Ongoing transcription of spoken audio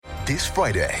This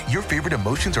Friday, your favorite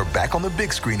emotions are back on the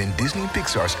big screen in Disney and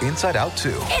Pixar's Inside Out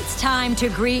 2. It's time to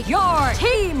greet your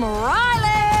Team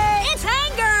Riley. It's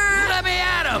anger. Let me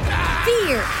at him.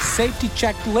 Fear. Safety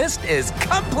checklist is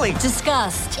complete.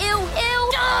 Disgust. Ew.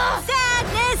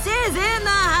 Sadness is in the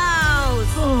house.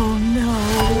 Oh, no.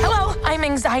 Hello, I'm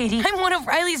anxiety. I'm one of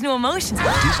Riley's new emotions.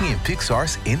 Disney and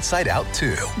Pixar's Inside Out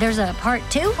 2. There's a part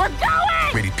 2? We're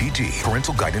going! Rated PG.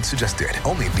 Parental guidance suggested.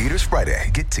 Only in theaters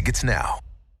Friday. Get tickets now.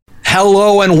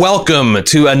 Hello and welcome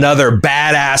to another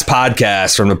badass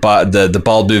podcast from the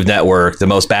Bald Move Network, the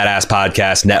most badass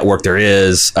podcast network there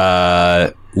is.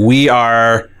 We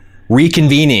are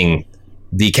reconvening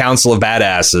the Council of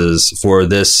Badasses for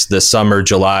this summer,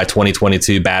 July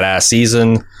 2022 badass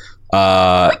season.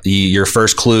 Your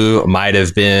first clue might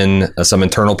have been some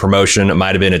internal promotion. It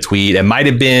might have been a tweet. It might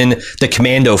have been the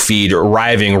commando feed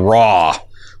arriving raw,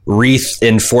 wreathed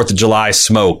in 4th of July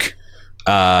smoke.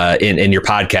 In your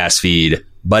podcast feed,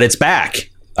 but it's back.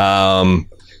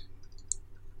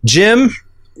 Jim,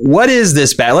 what is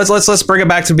this let's bring it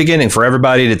back to the beginning for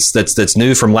everybody that's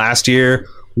new from last year.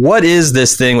 What is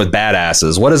this thing with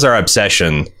badasses? What is our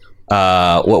obsession?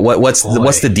 What's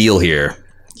the deal here?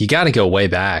 You got to go way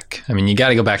back. I mean, you got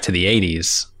to go back to the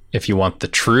 80s if you want the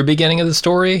true beginning of the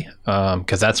story,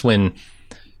 because that's when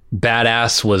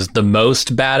badass was the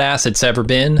most badass it's ever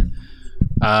been.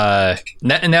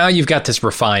 Now you've got this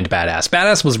refined badass.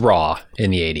 Badass was raw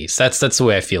in the 80s. That's the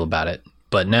way I feel about it.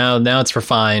 But now it's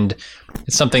refined.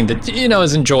 It's something that,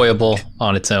 is enjoyable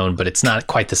on its own, but it's not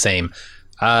quite the same.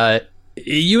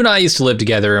 You and I used to live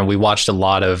together, and we watched a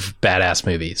lot of badass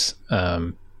movies.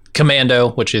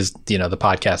 Commando, which is, the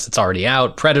podcast that's already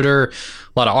out. Predator,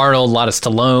 a lot of Arnold, a lot of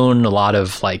Stallone, a lot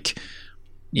of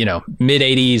mid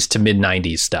 80s to mid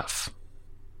 90s stuff.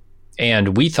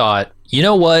 And we thought, you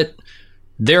know what?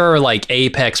 There are like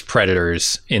apex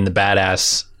predators in the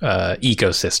badass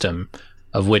ecosystem,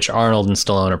 of which Arnold and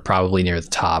Stallone are probably near the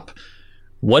top.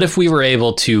 What if we were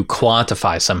able to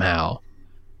quantify somehow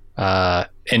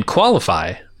and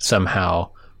qualify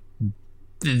somehow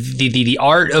the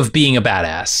art of being a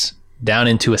badass down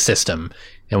into a system?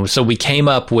 And so we came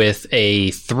up with a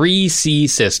 3C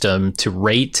system to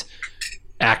rate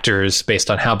actors based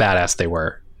on how badass they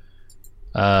were.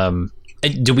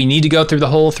 Do we need to go through the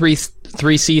whole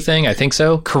 3C thing? I think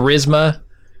so. Charisma,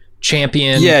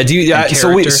 champion. Yeah. Do you? Let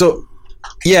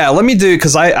me do,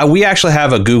 because we actually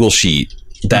have a Google sheet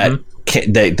that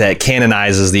that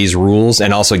canonizes these rules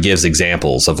and also gives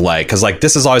examples of because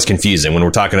this is always confusing when we're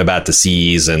talking about the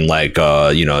C's and a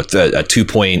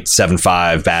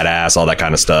 2.75 badass, all that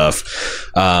kind of stuff.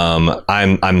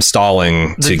 I'm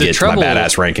stalling to get to my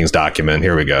badass rankings document.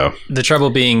 Here we go. The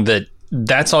trouble being that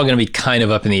that's all going to be kind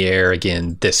of up in the air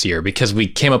again this year, because we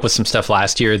came up with some stuff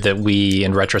last year that we,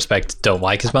 in retrospect, don't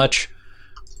like as much,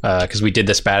 because we did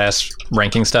this badass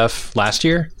ranking stuff last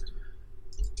year,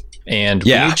 and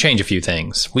we need to change a few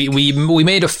things. We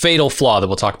made a fatal flaw that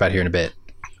we'll talk about here in a bit.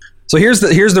 So here's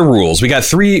the rules. We got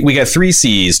three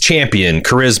C's: champion,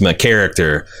 charisma,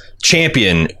 character.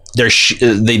 Champion,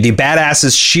 the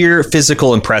badass's sheer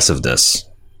physical impressiveness.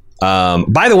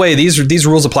 By the way, these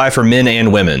rules apply for men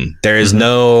and women. There is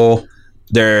no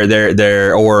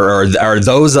there or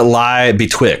those that lie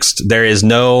betwixt. There is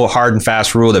no hard and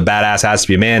fast rule that badass has to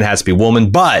be a man, has to be a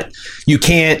woman, but you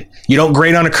don't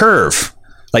grade on a curve.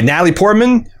 Like Natalie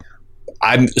Portman,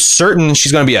 I'm certain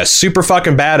she's going to be a super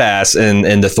fucking badass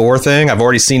in the Thor thing. I've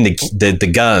already seen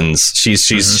the guns.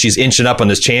 She's inching up on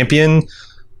this champion,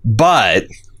 but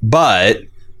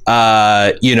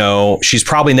she's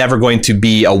probably never going to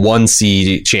be a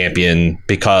 1C champion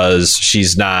because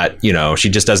she's not, she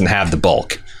just doesn't have the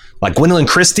bulk. Like Gwendolyn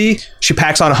Christie, she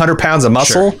packs on 100 pounds of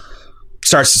muscle,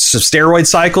 starts some steroid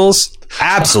cycles.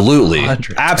 Absolutely.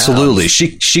 Absolutely.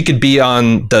 She could be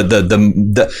on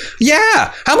the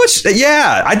how much?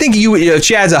 Yeah. I think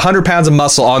she adds 100 pounds of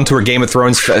muscle onto her Game of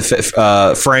Thrones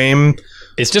frame.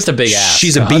 It's just a big ass.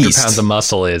 She's a beast. 100 pounds of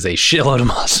muscle is a shitload of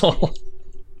muscle.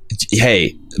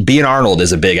 Hey, being Arnold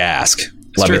is a big ask.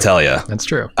 Let me tell you. That's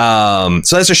true.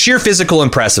 So that's a sheer physical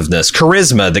impressiveness.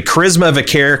 Charisma, the charisma of a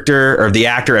character or the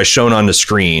actor as shown on the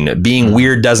screen. Being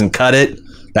weird doesn't cut it.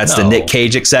 That's the Nick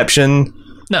Cage exception.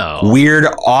 No. Weird,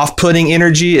 off-putting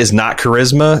energy is not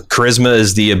charisma. Charisma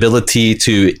is the ability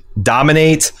to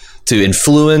dominate, to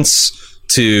influence,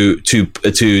 to bend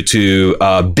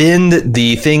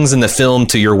the things in the film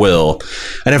to your will.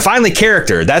 And then finally,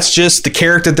 character. That's just the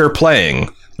character they're playing.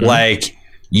 Like,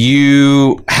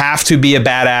 You have to be a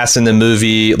badass in the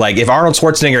movie. Like if Arnold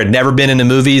Schwarzenegger had never been in the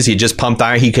movies, he just pumped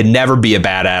iron. He could never be a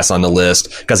badass on the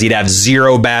list because he'd have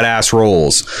 0 badass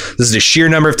roles. This is the sheer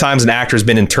number of times an actor has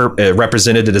been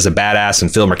represented as a badass in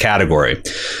film or category.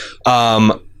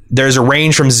 There's a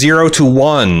range from 0 to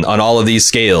 1 on all of these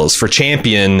scales. For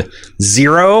champion,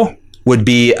 0 would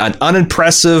be an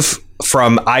unimpressive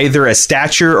from either a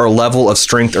stature or level of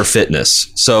strength or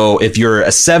fitness. So if you're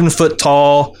a 7 foot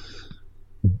tall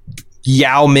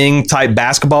Yao Ming type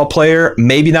basketball player,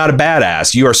 maybe not a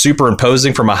badass. You are super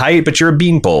imposing from a height, but you're a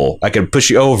beanpole. I could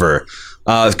push you over.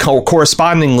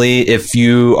 Correspondingly, if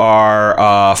you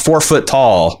are 4 foot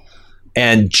tall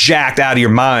and jacked out of your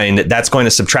mind, that's going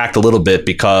to subtract a little bit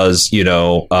because you're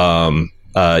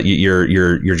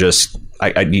just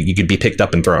you could be picked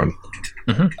up and thrown.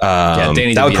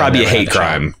 Mm-hmm. That would probably be a hate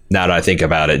crime. Now that I think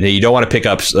about it, you don't want to pick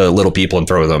up little people and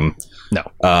throw them.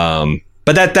 No.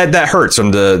 But that hurts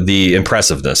from the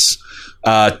impressiveness.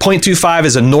 0.25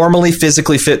 is a normally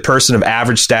physically fit person of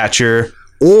average stature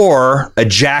or a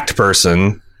jacked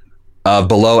person of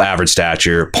below average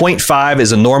stature. 0.5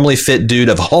 is a normally fit dude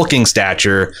of hulking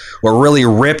stature or really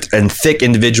ripped and thick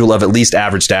individual of at least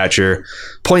average stature.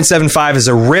 0.75 is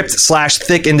a ripped /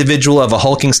 thick individual of a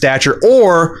hulking stature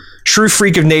or true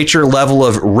freak of nature level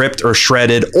of ripped or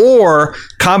shredded, or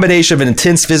combination of an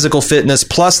intense physical fitness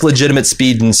plus legitimate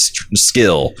speed and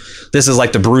skill. This is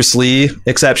like the Bruce Lee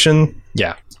exception.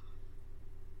 Yeah.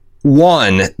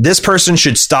 1, this person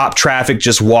should stop traffic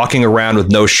just walking around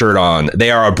with no shirt on. They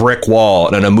are a brick wall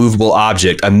and an immovable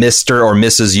object, a Mr. or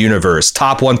Mrs. Universe,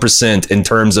 top 1% in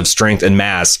terms of strength and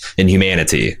mass in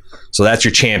humanity. So that's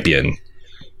your champion.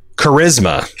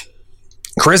 Charisma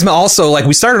also, like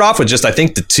we started off with just, I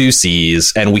think, the 2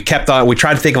 C's, and we tried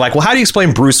to think of like, well, how do you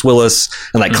explain Bruce Willis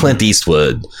and like Clint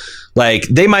Eastwood? Like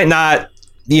they might not,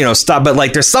 stop, but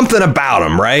like there's something about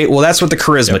them, right? Well, that's what the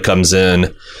charisma comes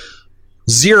in.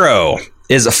 0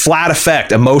 is a flat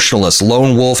effect, emotionless,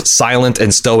 lone wolf, silent,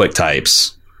 and stoic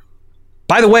types.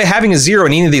 By the way, having a 0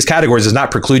 in any of these categories does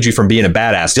not preclude you from being a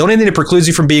badass. The only thing that precludes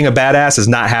you from being a badass is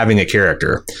not having a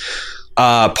character.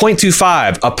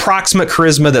 0.25, approximate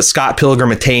charisma that Scott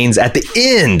Pilgrim attains at the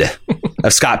end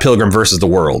of Scott Pilgrim versus the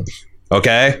World.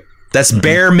 Okay? That's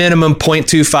bare minimum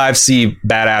 0.25C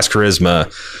badass charisma.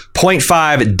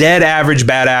 0.5, dead average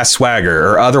badass swagger,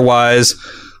 or otherwise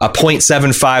a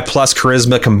 0.75 plus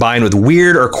charisma combined with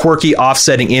weird or quirky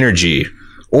offsetting energy,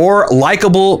 or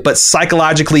likable but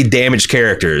psychologically damaged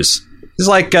characters. It's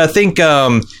like, think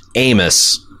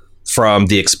Amos from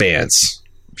The Expanse.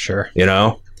 Sure.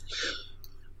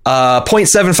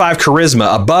 0.75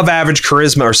 charisma, above average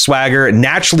charisma or swagger,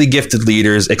 naturally gifted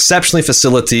leaders, exceptionally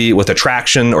facility with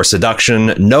attraction or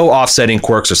seduction, no offsetting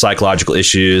quirks or psychological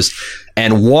issues.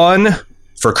 And 1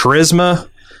 for charisma,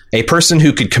 a person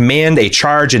who could command a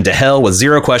charge into hell with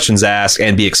 0 questions asked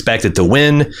and be expected to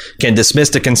win, can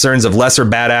dismiss the concerns of lesser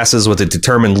badasses with a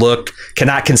determined look,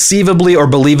 cannot conceivably or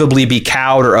believably be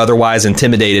cowed or otherwise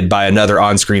intimidated by another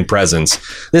on-screen presence.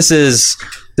 This is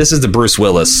the Bruce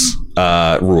Willis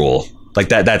rule. Like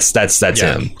that's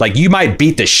him. Like you might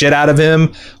beat the shit out of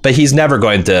him, but he's never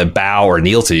going to bow or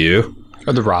kneel to you.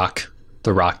 Or The Rock.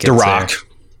 The Rock.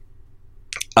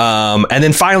 And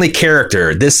then finally,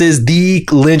 character. This is the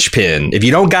linchpin. If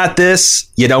you don't got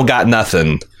this, you don't got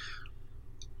nothing.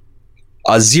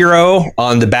 A 0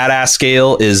 on the badass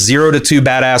scale is 0 to 2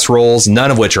 badass roles, none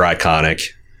of which are iconic.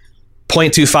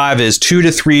 0.25 is 2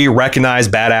 to 3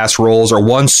 recognized badass roles, or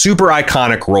 1 super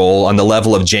iconic role on the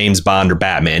level of James Bond or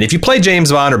Batman. If you play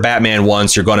James Bond or Batman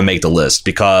once, you're going to make the list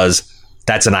because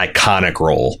that's an iconic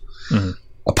role. Mm-hmm.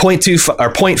 A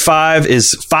 0.5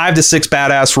 is 5 to 6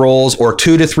 badass roles, or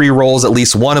 2 to 3 roles, at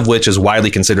least one of which is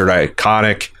widely considered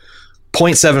iconic.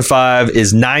 0.75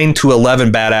 is 9 to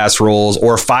 11 badass roles,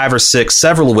 or 5 or 6,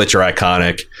 several of which are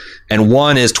iconic. And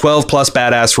 1 is 12 plus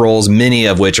badass roles, many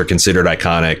of which are considered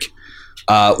iconic.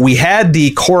 We had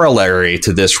the corollary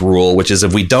to this rule, which is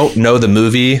if we don't know the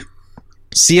movie,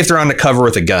 see if they're on the cover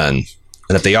with a gun.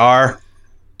 And if they are,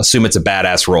 assume it's a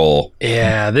badass role.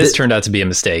 Yeah, this turned out to be a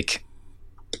mistake.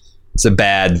 It's a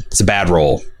bad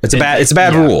role. It's a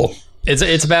bad rule.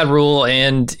 It's a bad rule,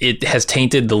 and it has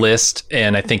tainted the list.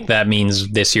 And I think that means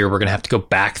this year we're going to have to go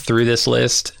back through this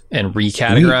list and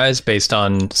recategorize based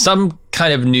on some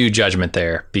kind of new judgment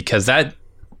there, because that's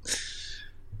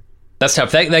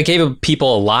tough. That gave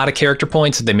people a lot of character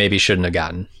points that they maybe shouldn't have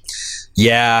gotten.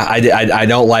 Yeah, I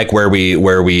don't like where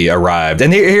we arrived.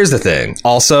 And here's the thing.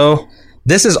 Also,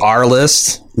 this is our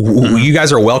list. You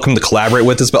guys are welcome to collaborate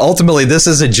with us, but ultimately this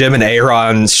is a Jim and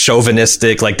Aaron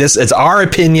chauvinistic, like this. It's our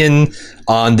opinion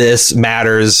on this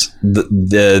matters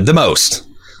the most.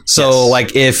 So,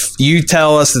 like, if you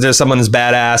tell us that there's someone who's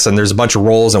badass and there's a bunch of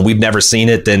roles and we've never seen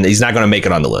it, then he's not going to make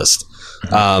it on the list.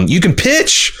 You can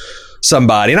pitch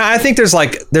somebody, and I think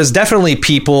there's definitely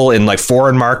people in like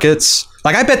foreign markets.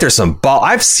 Like, I bet there's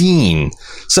I've seen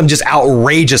some just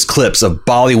outrageous clips of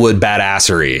Bollywood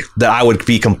badassery that I would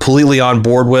be completely on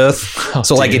board with.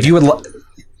 So, like, if you would,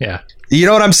 yeah, you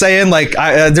know what I'm saying? Like,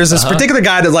 there's this particular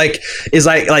guy that like is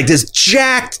like this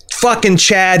jacked fucking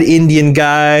Chad Indian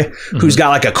guy who's got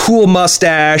like a cool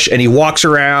mustache, and he walks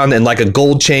around in like a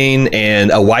gold chain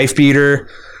and a wife beater,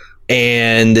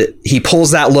 and he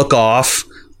pulls that look off.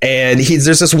 And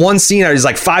there's this one scene where he's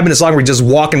like 5 minutes long where he's just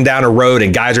walking down a road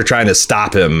and guys are trying to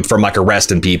stop him from like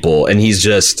arresting people, and he's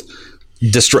just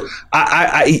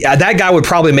that guy would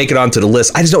probably make it onto the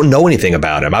list. I just don't know anything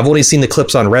about him. I've only seen the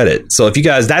clips on Reddit. So if you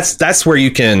guys, that's where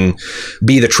you can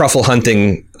be the truffle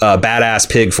hunting badass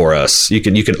pig for us. You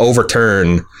can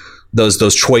overturn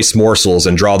those choice morsels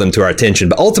and draw them to our attention.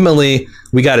 But ultimately,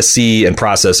 we got to see and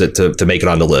process it to make it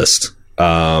on the list.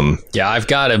 Yeah, I've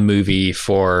got a movie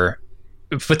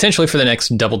potentially for the next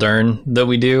Double Dern that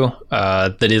we do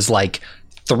that is like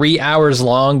 3 hours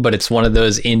long, but it's one of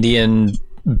those Indian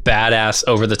badass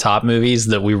over the top movies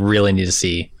that we really need to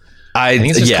see. I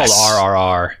think it's just called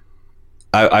RRR.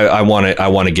 I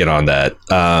want to get on that.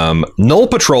 Null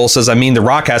Patrol says, I mean, The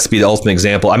Rock has to be the ultimate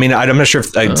example. I mean, I'm not sure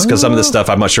if it's because some of this stuff,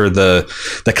 I'm not sure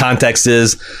the context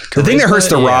is. The thing that hurts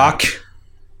The Rock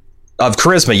of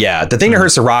charisma, yeah. The thing that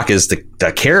hurts The Rock is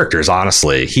the characters,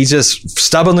 honestly. He's just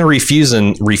stubborn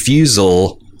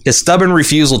refusal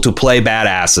to play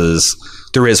badasses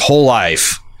through his whole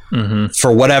life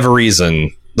for whatever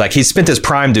reason. Like, he spent his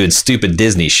prime doing stupid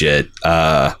Disney shit.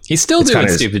 He's still doing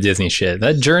stupid Disney shit.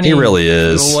 That journey, he really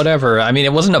is. Whatever. I mean,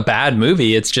 it wasn't a bad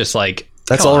movie. It's just like,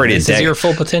 that's already this is your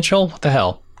full potential. What the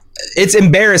hell? It's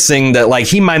embarrassing that like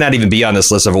he might not even be on this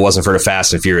list if it wasn't for the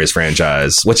Fast and Furious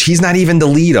franchise, which he's not even the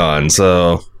lead on.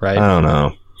 So right. I don't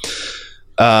know.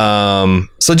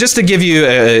 So just to give you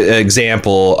an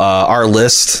example, our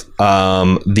list,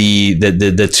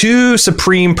 the two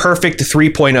supreme perfect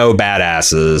 3.0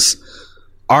 badasses,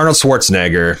 Arnold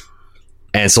Schwarzenegger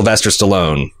and Sylvester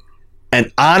Stallone.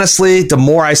 And honestly, the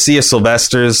more I see of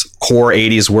Sylvester's core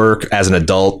 80s work as an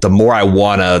adult, the more I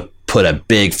want to put a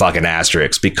big fucking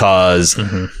asterisk, because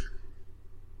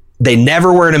they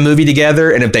never were in a movie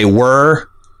together. And if they were,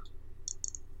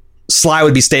 Sly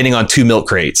would be standing on 2 milk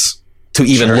crates to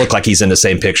even look like he's in the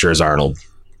same picture as Arnold.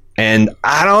 And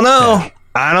I don't know. Yeah.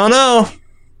 I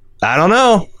don't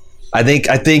know. I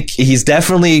think he's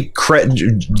definitely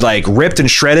like ripped and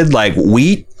shredded like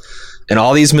wheat in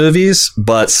all these movies,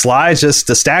 but Sly's just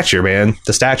the stature, man.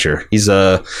 The stature. He's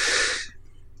a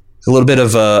little bit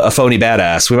of a phony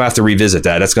badass. We might have to revisit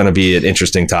that. That's going to be an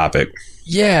interesting topic.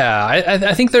 Yeah,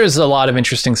 I think there's a lot of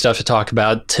interesting stuff to talk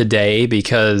about today,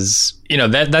 because, you know,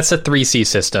 that's a 3C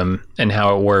system and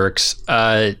how it works.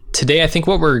 Today, I think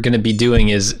what we're going to be doing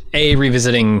is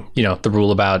revisiting, you know, the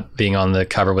rule about being on the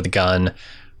cover with a gun,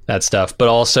 that stuff, but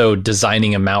also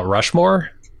designing a Mount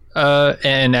Rushmore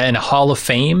and a Hall of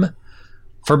Fame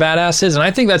for badasses. And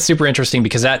I think that's super interesting,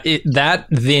 because that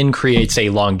then creates a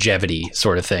longevity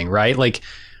sort of thing, right? Like,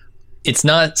 it's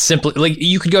not simply like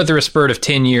you could go through a spurt of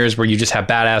 10 years where you just have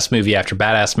badass movie after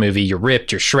badass movie. You're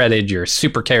ripped, you're shredded, you're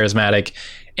super charismatic,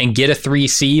 and get a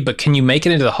 3C. But can you make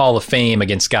it into the Hall of Fame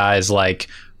against guys like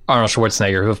Arnold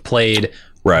Schwarzenegger, who have played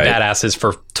badasses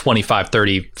for 25,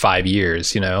 35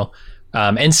 years, you know,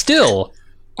 and still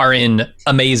are in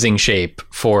amazing shape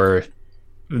for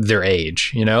their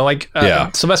age, you know? Like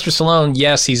Sylvester Stallone,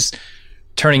 yes, he's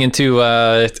turning into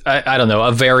I don't know,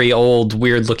 a very old,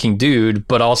 weird looking dude,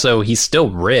 but also he's still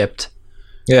ripped.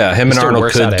 Yeah, him and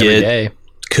Arnold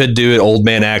could do old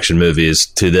man action movies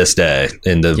to this day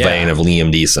in the vein of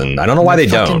Liam Neeson. I don't know why they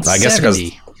don't. I guess because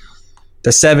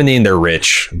they're 70 and they're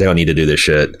rich. They don't need to do this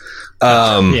shit.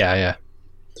 Yeah.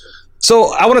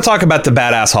 So I want to talk about the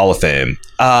Badass Hall of Fame.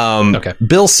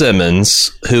 Bill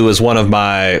Simmons, who is one of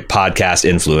my podcast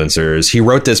influencers, he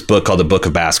wrote this book called The Book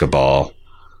of Basketball.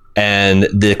 And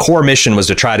the core mission was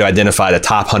to try to identify the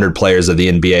top 100 players of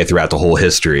the NBA throughout the whole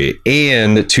history,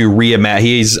 and to reimagine.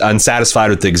 He's unsatisfied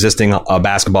with the existing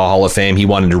Basketball Hall of Fame. He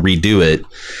wanted to redo it.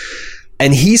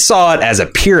 And he saw it as a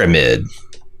pyramid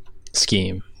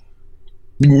scheme.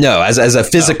 No, as a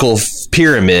physical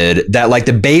pyramid, that like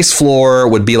the base floor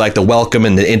would be like the welcome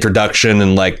and the introduction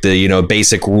and like the, you know,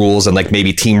 basic rules and like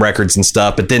maybe team records and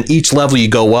stuff. But then each level you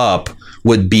go up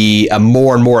would be a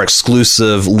more and more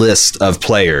exclusive list of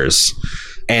players.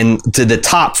 and to the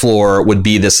top floor would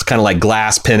be this kind of like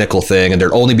glass pinnacle thing, and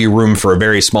there'd only be room for a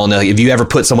very small. Now, if you ever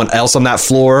put someone else on that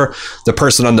floor, the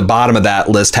person on the bottom of that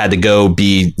list had to go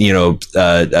be,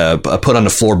 put on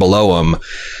the floor below them.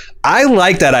 I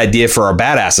like that idea for our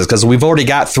badasses because we've already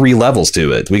got 3 levels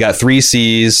to it. We got 3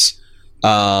 C's.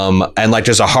 And like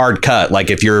there's a hard cut. Like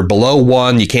if you're below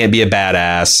 1, you can't be a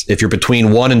badass. If you're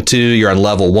between 1 and 2, you're on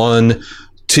level 1.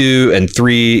 2 and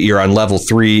 3, you're on level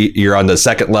 3. You're on the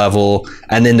second level,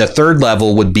 and then the third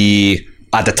level would be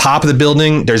at the top of the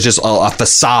building. There's just a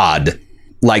facade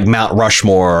like Mount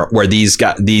Rushmore where these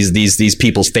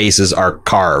people's faces are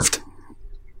carved.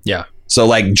 Yeah. So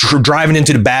like driving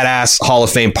into the badass Hall of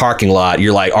Fame parking lot,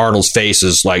 you're like Arnold's face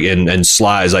is like in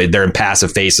slides, like they're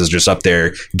impassive faces just up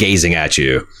there gazing at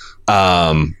you.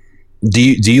 Do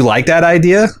you like that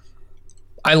idea?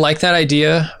 I like that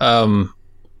idea.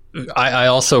 I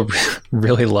also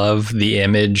really love the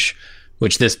image,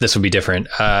 which this would be different.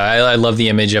 I love the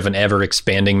image of an ever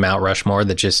expanding Mount Rushmore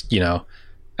that just,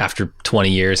 after 20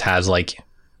 years has like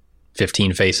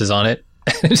 15 faces on it.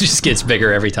 It just gets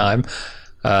bigger every time.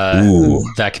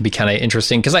 That could be kind of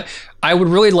interesting because I would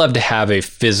really love to have a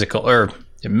physical, or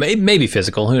maybe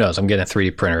physical, who knows, I'm getting a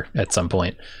 3D printer at some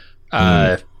point,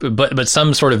 but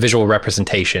some sort of visual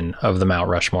representation of the Mount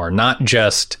Rushmore, not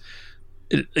just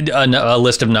a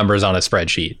list of numbers on a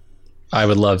spreadsheet. I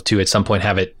would love to at some point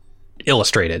have it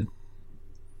illustrated.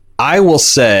 I will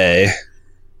say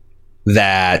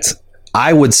that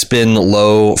I would spend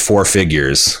low 4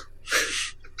 figures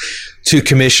to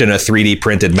commission a 3D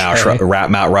printed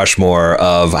Mount Rushmore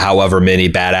of however many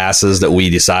badasses that we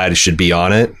decide should be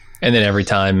on it. And then every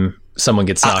time someone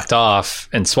gets knocked off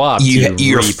and swapped,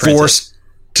 you're forced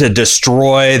to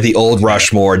destroy the old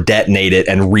Rushmore, detonate it,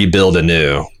 and rebuild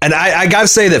anew. And I got to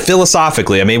say that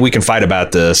philosophically, I mean, we can fight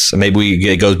about this. Maybe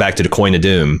it goes back to the Coin of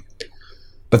Doom.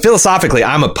 But philosophically,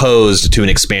 I'm opposed to an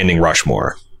expanding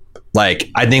Rushmore. Like,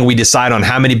 I think we decide on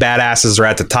how many badasses are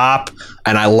at the top,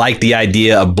 and I like the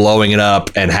idea of blowing it up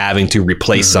and having to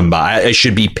replace somebody. It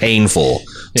should be painful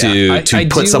to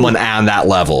put someone on that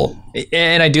level.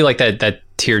 And I do like that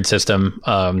tiered system.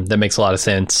 That makes a lot of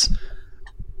sense.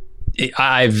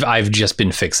 I've just been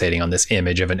fixating on this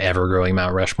image of an ever-growing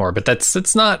Mount Rushmore, but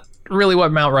that's not really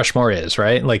what Mount Rushmore is,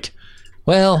 right? Like,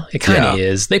 well, it kind of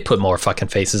is. They put more fucking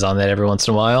faces on that every once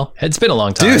in a while. It's been a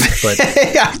long time, but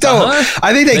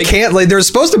I think they can't. Like, they're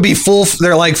supposed to be full.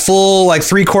 They're like full, like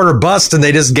 3/4 bust, and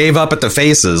they just gave up at the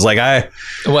faces. Like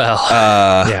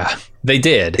yeah, they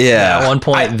did. Yeah, at one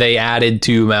point they added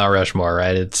to Mount Rushmore.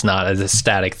 Right, it's not a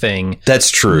static thing. That's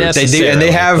true. They do, and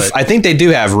they have. I think they do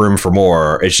have room for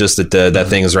more. It's just that that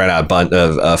thing has ran out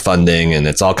of funding, and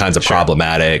it's all kinds of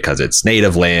problematic because it's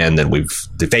native land, and we've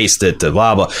defaced it.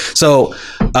 Blah blah. So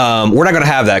we're not going to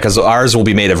have that because ours will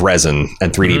be made of resin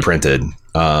and 3D printed in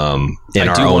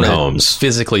our own homes.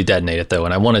 Physically detonate it though,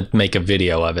 and I want to make a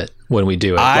video of it when we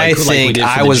do it. I think we did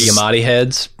for the Giamatti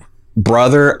heads.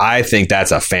 Brother, I think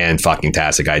that's a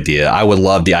fan-fucking-tastic idea. I would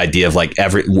love the idea of like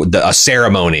a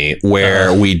ceremony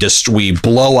where we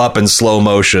blow up in slow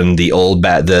motion the old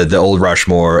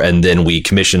Rushmore, and then we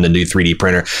commission the new 3D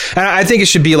printer. And I think it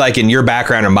should be like in your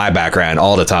background or my background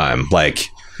all the time. Like,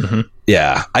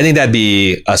 yeah, I think that'd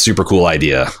be a super cool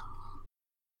idea.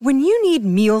 When you need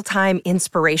mealtime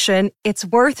inspiration, it's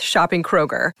worth shopping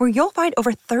Kroger, where you'll find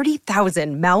over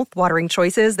 30,000 mouth-watering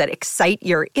choices that excite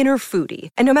your inner foodie.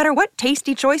 And no matter what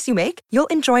tasty choice you make, you'll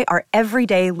enjoy our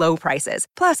everyday low prices,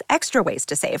 plus extra ways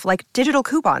to save, like digital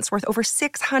coupons worth over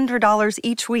 $600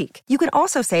 each week. You can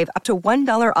also save up to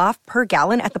 $1 off per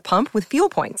gallon at the pump with fuel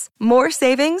points. More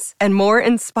savings and more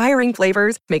inspiring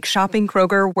flavors make shopping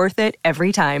Kroger worth it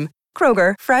every time.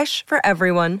 Kroger, fresh for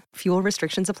everyone. Fuel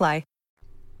restrictions apply.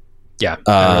 Yeah,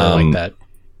 I really like that.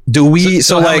 Do we?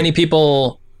 So how many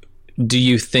people do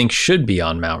you think should be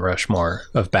on Mount Rushmore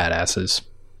of badasses?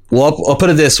 Well, I'll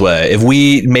put it this way: if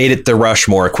we made it the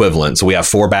Rushmore equivalent, so we have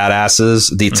 4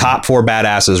 badasses. The top 4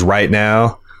 badasses right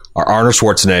now are Arnold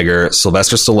Schwarzenegger,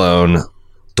 Sylvester Stallone,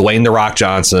 Dwayne "The Rock"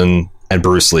 Johnson, and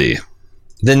Bruce Lee.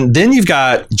 Then you've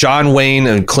got John Wayne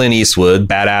and Clint Eastwood,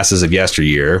 badasses of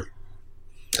yesteryear.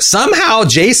 Somehow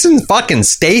Jason fucking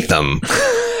Statham.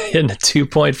 In a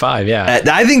 2.5, yeah.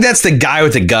 I think that's the guy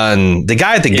with the gun. The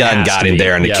guy with the gun got in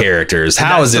there on the characters.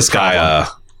 How is this guy a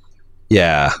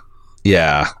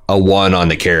 1 on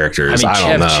the characters? I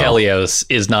don't know. Chelios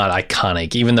is not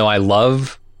iconic, even though I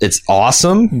love it's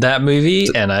awesome that movie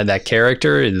and that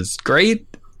character is great.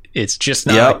 It's just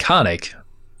not iconic.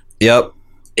 Yep.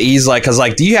 He's like, because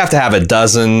like, do you have to have a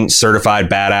dozen certified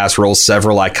badass roles,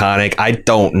 several iconic? I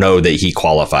don't know that he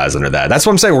qualifies under that. That's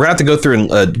what I'm saying. We're gonna have to go through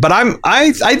and, but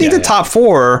I think the top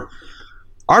 4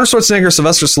 Arnold Schwarzenegger,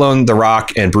 Sylvester Stallone, The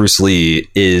Rock, and Bruce Lee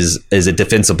is a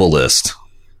defensible list.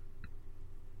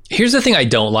 Here's the thing I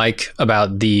don't like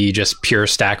about the just pure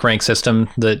stack rank system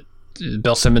that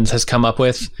Bill Simmons has come up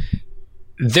with.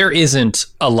 There isn't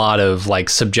a lot of like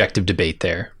subjective debate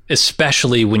there,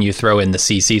 especially when you throw in the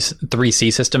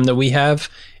 3C system that we have.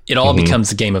 It all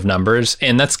becomes a game of numbers.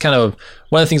 And that's kind of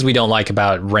one of the things we don't like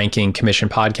about ranking commission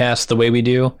podcasts the way we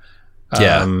do.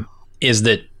 Is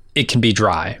that it can be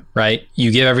dry, right?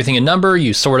 You give everything a number,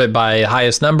 you sort it by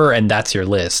highest number, and that's your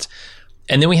list.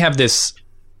 And then we have this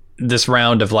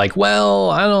round of like,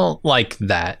 well, I don't like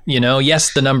that. You know,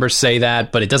 yes, the numbers say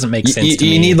that, but it doesn't make sense to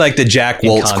me. You need like the Jack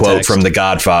Woltz quote from The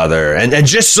Godfather. And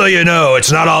just so you know,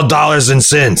 it's not all dollars and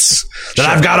cents. That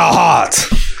I've got a heart.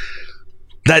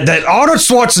 That Arnold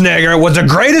Schwarzenegger was the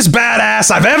greatest badass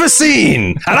I've ever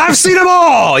seen, and I've seen them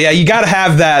all. Yeah, you got to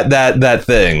have that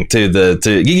thing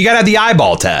you got to have the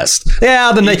eyeball test.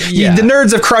 Yeah, the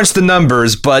nerds have crunched the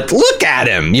numbers, but look at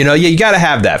him. You know, you got to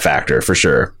have that factor for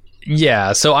sure.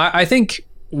 Yeah, so I think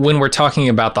when we're talking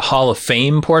about the Hall of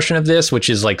Fame portion of this, which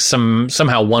is like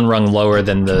somehow one rung lower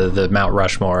than the Mount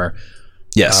Rushmore,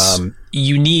 yes,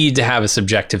 you need to have a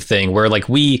subjective thing where like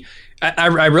I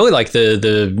really like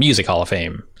the Music Hall of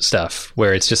Fame stuff,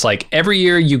 where it's just like every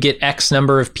year you get X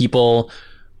number of people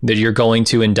that you're going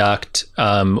to induct.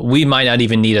 We might not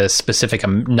even need a specific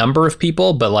number of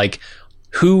people, but like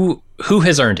who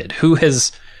has earned it? Who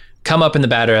has come up in the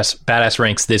badass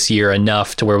ranks this year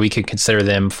enough to where we could consider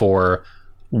them for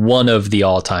one of the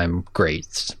all-time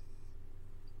greats?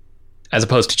 As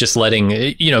opposed to just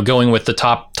letting, going with the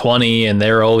top 20 and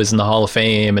they're always in the Hall of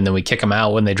Fame and then we kick them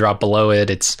out when they drop below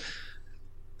it.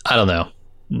 I don't know.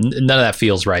 None of that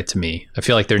feels right to me. I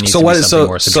feel like there needs to be something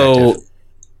more subjective. So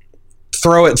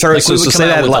throw it. Like we would come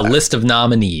out with a list of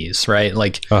nominees, right?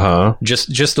 Like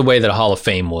just the way that a Hall of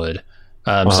Fame would.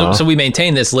 So we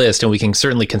maintain this list and we can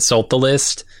certainly consult the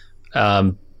list.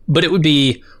 But it would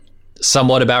be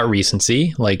somewhat about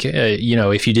recency. Like,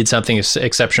 if you did something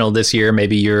exceptional this year,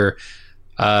 maybe you're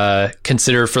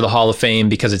considered for the Hall of Fame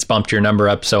because it's bumped your number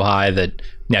up so high that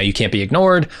now you can't be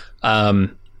ignored.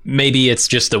 Maybe it's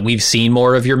just that we've seen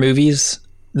more of your movies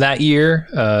that year,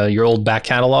 your old back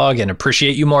catalog, and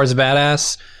appreciate you more as a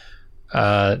badass.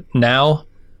 Now,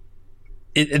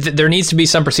 there needs to be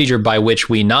some procedure by which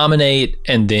we nominate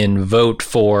and then vote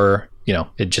for,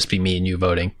 it'd just be me and you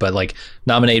voting, but like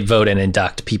nominate, vote, and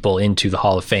induct people into the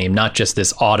Hall of Fame, not just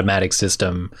this automatic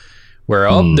system where,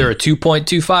 they're a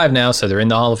 2.25 now, so they're in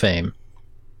the Hall of Fame.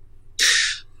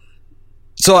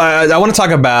 So I want to talk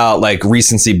about like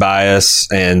recency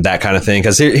bias and that kind of thing,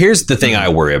 because here's the thing I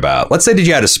worry about. Let's say that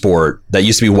you had a sport that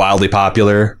used to be wildly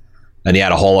popular and you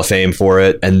had a Hall of Fame for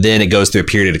it, and then it goes through a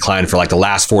period of decline for like the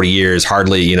last 40 years.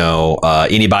 Hardly,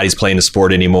 anybody's playing the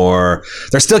sport anymore.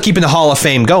 They're still keeping the Hall of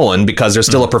Fame going because they're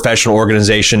still a professional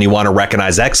organization. You want to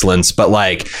recognize excellence, but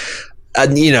like,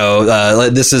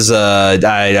 this is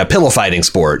a pillow fighting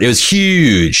sport. It was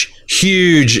huge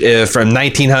from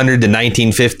 1900 to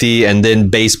 1950, and then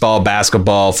baseball,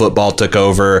 basketball, football took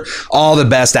over. All the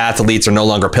best athletes are no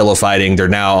longer pillow fighting. They're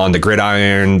now on the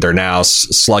gridiron. They're now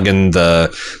slugging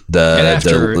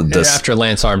after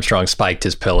Lance Armstrong spiked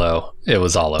his pillow, it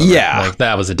was all over. Yeah, like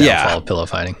that was a downfall of pillow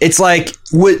fighting. It's like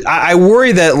I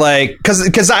worry that like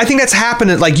because I think that's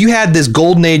happening. Like you had this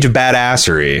golden age of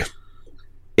badassery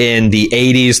in the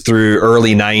 80s through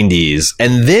early 90s,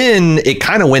 and then it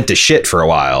kind of went to shit for a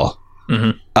while.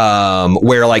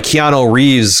 Where like Keanu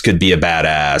Reeves could be a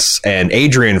badass and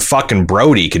Adrian fucking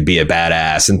Brody could be a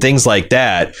badass and things like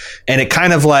that, and it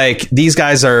kind of like these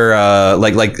guys are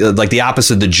like the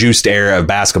opposite of the juiced era of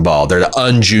basketball. They're the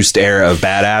unjuiced era of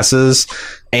badasses,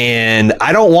 and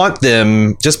I don't want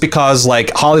them just because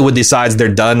like Hollywood decides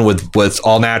they're done with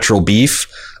all natural beef.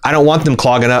 I don't want them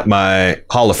clogging up my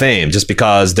Hall of Fame just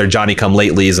because they're Johnny come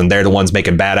latelys and they're the ones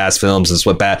making badass films and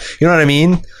split bad. You know what I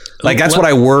mean? Like that's what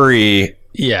I worry.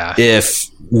 Yeah. If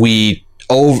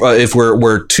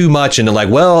we're too much into like,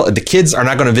 well, the kids are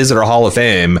not going to visit our Hall of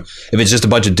Fame if it's just a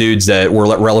bunch of dudes that were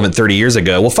relevant 30 years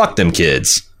ago. Well, fuck them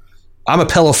kids. I'm a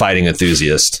pillow fighting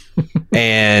enthusiast,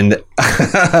 and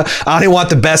I only want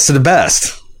the best of the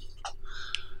best.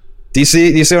 Do you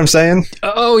see what I'm saying?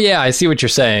 Oh yeah, I see what you're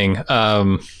saying.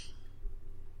 Does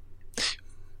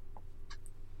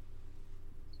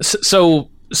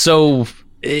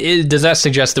that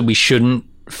suggest that we shouldn't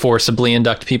forcibly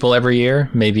induct people every year?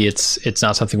 Maybe it's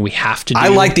not something we have to do. I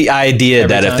like the idea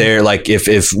that if they're like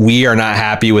if we are not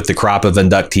happy with the crop of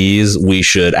inductees, we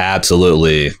should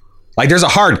absolutely, like, there's a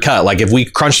hard cut. Like if we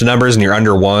crunch the numbers and you're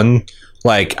under one,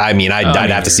 Like, I mean,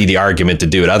 I'd have to see the argument to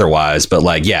do it otherwise, but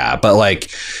like, yeah,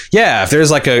 if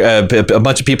there's like a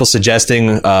bunch of people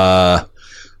suggesting,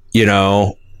 you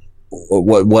know,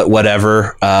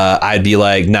 whatever, I'd be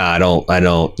like, nah, I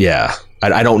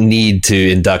don't need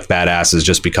to induct badasses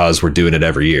just because we're doing it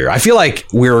every year. I feel like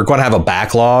we're going to have a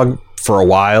backlog for a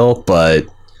while, but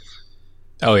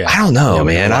oh yeah, I don't know,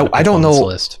 man. I don't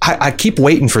know. I keep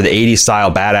waiting for the 80s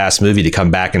style badass movie to come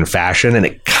back in fashion, and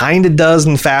it kind of does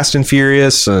in Fast and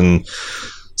Furious and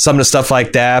some of the stuff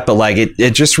like that. But like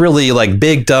it just really like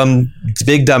big dumb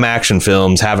action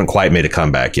films haven't quite made a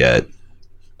comeback yet.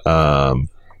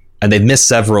 And they've missed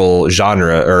several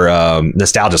genre or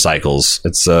nostalgia cycles.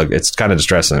 It's kind of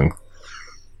distressing.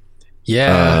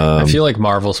 Yeah, I feel like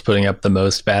Marvel's putting up the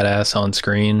most badass on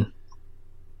screen.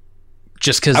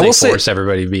 Just because they force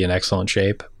everybody to be in excellent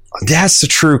shape. That's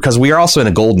true, because we are also in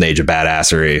a golden age of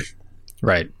badassery.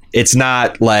 Right. It's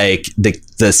not like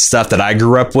the stuff that I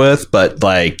grew up with, but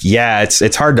like, yeah,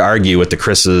 it's hard to argue with the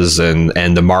Chris's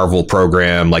and the Marvel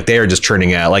program. Like, they are just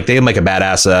churning out, like, they make a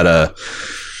badass out of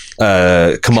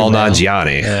Kamal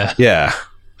Nanjiani. Yeah.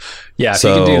 Yeah, if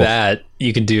you can do that,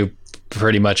 you can do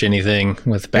pretty much anything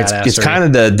with badassery. It's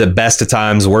kind of the best of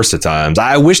times, worst of times.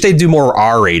 I wish they'd do more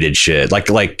R-rated shit. Like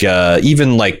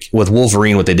even like with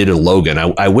Wolverine, what they did with Logan.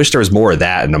 I wish there was more of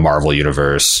that in the Marvel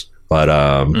universe. But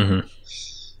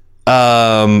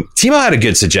Timo had a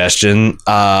good suggestion.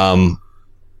 Hand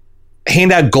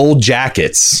out gold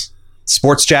jackets,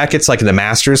 sports jackets like in the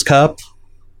Masters Cup,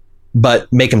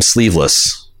 but make them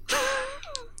sleeveless.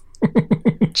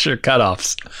 Sure,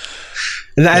 cutoffs.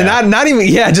 Not even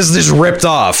just ripped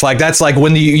off. Like, that's like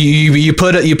when you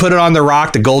put it on the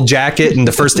Rock, the gold jacket, and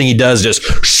the first thing he does just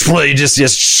he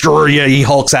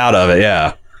hulks out of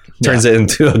it. Turns it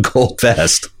into a gold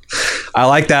vest. I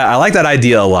like that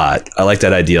idea a lot.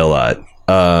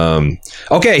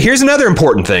 Okay, here's another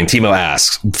important thing Timo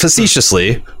asks,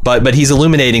 facetiously, but he's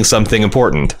illuminating something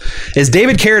important. Is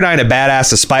David Carradine a badass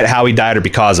despite how he died or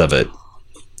because of it?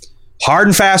 Hard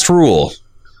and fast rule.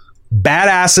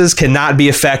 Badasses cannot be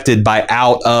affected by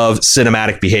out of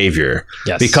cinematic behavior.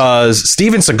 Yes. Because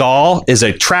Steven Seagal is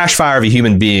a trash fire of a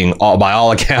human being, by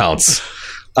all accounts.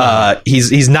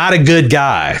 He's not a good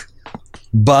guy,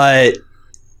 but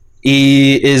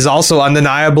he is also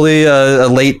undeniably a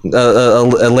late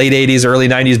 80s, early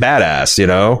 90s badass, you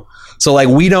know? So like,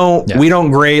 we don't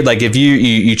grade, like, if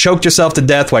you choked yourself to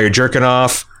death while you're jerking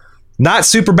off, not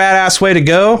super badass way to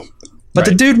go, but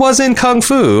the dude was in Kung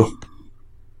Fu.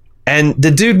 And the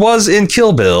dude was in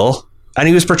Kill Bill, and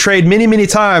he was portrayed many, many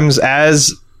times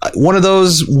as one of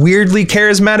those weirdly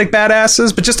charismatic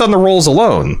badasses, but just on the roles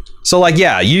alone. So, like,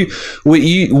 yeah,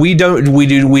 we do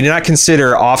not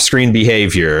consider off-screen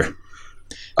behavior,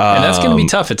 and that's going to be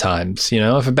tough at times. You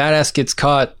know, if a badass gets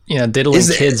caught, diddling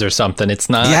kids or something,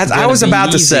 it's not. Yeah, I was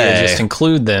about to say just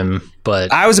include them,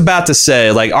 but I was about to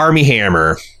say, like, Armie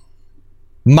Hammer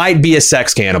might be a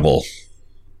sex cannibal.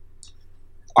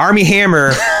 Armie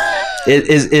Hammer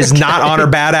is not on our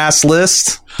badass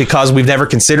list because we've never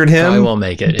considered him. I won't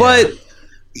make it, but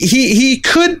he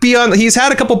could be on. He's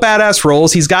had a couple badass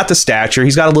roles. He's got the stature.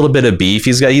 He's got a little bit of beef.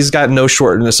 He's got no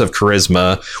shortness of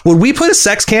charisma. Would we put a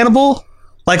sex cannibal?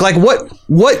 Like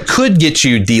what could get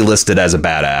you delisted as a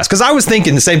badass? Because I was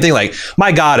thinking the same thing. Like,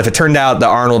 my God, if it turned out that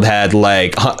Arnold had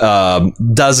like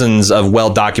dozens of well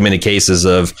documented cases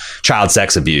of child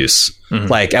sex abuse,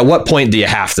 like, at what point do you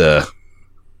have to?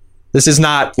 This is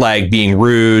not like being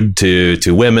rude to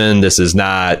women. This is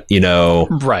not,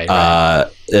 right.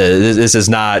 This is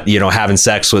not, having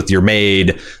sex with your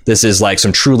maid. This is like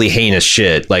some truly heinous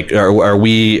shit. Like, are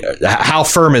we, how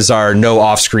firm is our no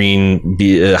off-screen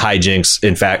hijinks,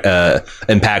 in fact,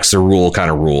 impacts the rule kind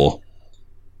of rule?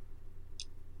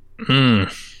 I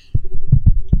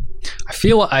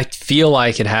feel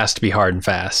like it has to be hard and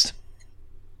fast.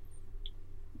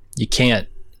 You can't.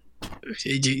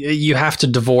 You have to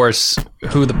divorce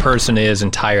who the person is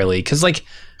entirely, because like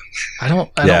I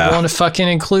don't want to fucking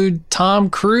include Tom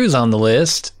Cruise on the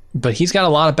list, but he's got a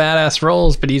lot of badass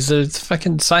roles, but he's a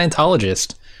fucking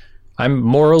Scientologist. I'm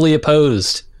morally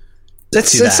opposed.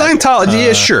 It's Scientology.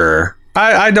 Yeah, sure.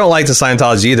 I don't like the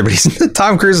Scientology either, but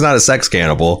Tom Cruise is not a sex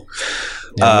cannibal.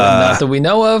 Not that we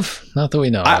know of.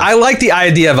 I like the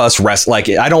idea of us like,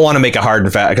 I don't want to make it hard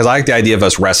and fast, because I like the idea of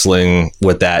us wrestling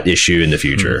with that issue in the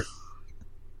future.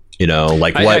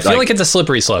 I feel like it's a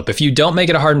slippery slope. If you don't make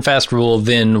it a hard and fast rule,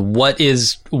 then what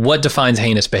defines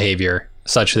heinous behavior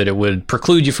such that it would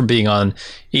preclude you from being on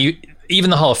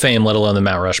even the Hall of Fame, let alone the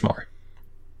Mount Rushmore?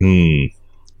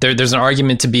 There's an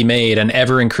argument to be made, an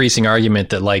ever increasing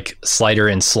argument, that like slighter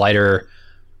and slighter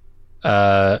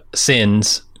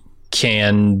sins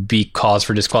can be cause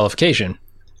for disqualification.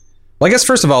 Well, I guess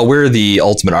first of all, we're the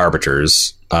ultimate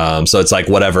arbiters. So it's like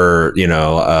whatever,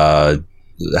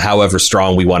 however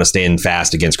strong we want to stand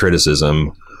fast against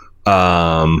criticism.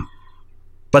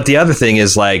 But the other thing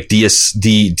is like, do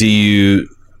you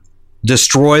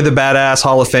destroy the Badass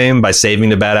Hall of Fame by saving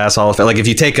the Badass Hall of Fame? Like if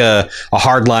you take a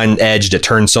hardline edge that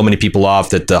turns so many people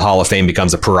off that the Hall of Fame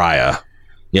becomes a pariah,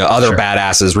 other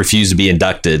badasses refuse to be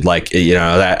inducted. Like,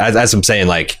 that's what I'm saying.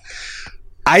 Like,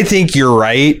 I think you're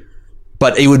right,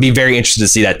 but it would be very interesting to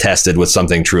see that tested with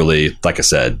something truly, like I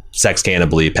said, sex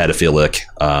cannibally, pedophilic.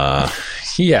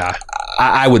 Yeah.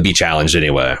 I would be challenged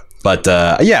anyway. But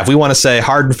if we want to say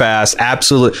hard and fast,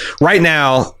 absolute. Right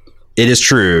now, it is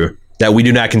true that we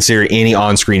do not consider any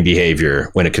on-screen behavior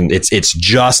when it's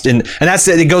just in, and that's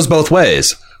it. It goes both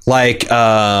ways. Like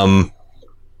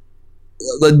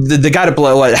the guy to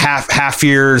play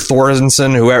Hafthor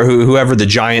Thorsson, whoever the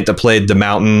giant that played the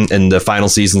Mountain in the final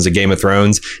seasons of Game of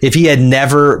Thrones. If he had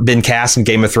never been cast in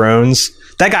Game of Thrones,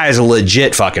 that guy is a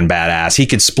legit fucking badass. He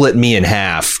could split me in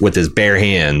half with his bare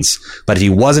hands. But if he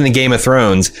wasn't in Game of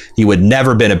Thrones, he would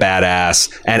never been a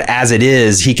badass. And as it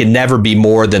is, he can never be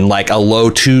more than like a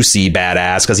low 2C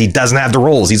badass because he doesn't have the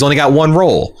roles. He's only got one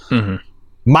role. Mm-hmm.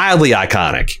 Mildly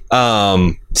iconic.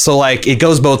 So like it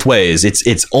goes both ways.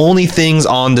 It's only things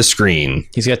on the screen.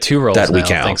 He's got 2 roles that we now,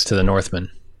 count. Thanks to the Northman.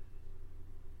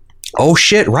 Oh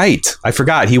shit! Right, I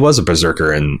forgot he was a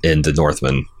berserker in the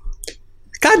Northman.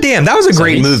 God damn, that was a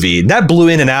great movie. That blew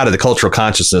in and out of the cultural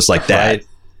consciousness like that. Right.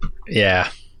 Yeah.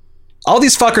 All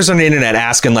these fuckers on the internet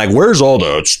asking like, where's all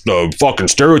the fucking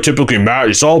stereotypically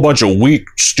mad? It's all a bunch of weak,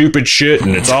 stupid shit,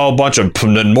 and it's all a bunch of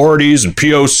minorities and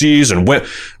POCs and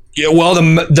well,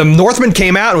 the Northman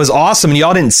came out and was awesome, and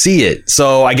y'all didn't see it.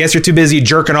 So I guess you're too busy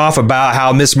jerking off about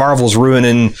how Miss Marvel's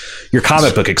ruining your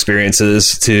comic book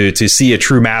experiences to see a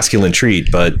true masculine treat.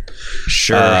 But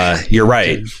sure, you're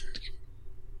right.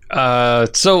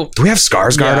 So do we have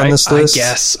Skarsgård on this list?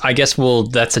 I guess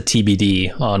that's a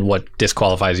TBD on what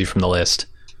disqualifies you from the list.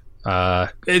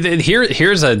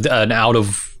 Here's an out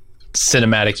of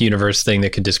cinematic universe thing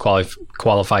that could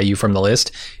disqualify you from the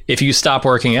list. If you stop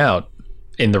working out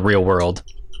in the real world,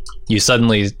 you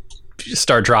suddenly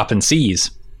start dropping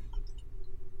C's.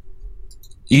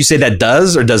 You say that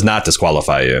does or does not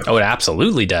disqualify you? Oh, it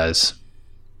absolutely does.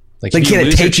 Like can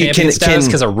it take you? Can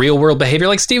because of real world behavior,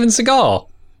 like Steven Seagal?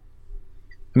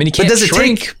 I mean, he can't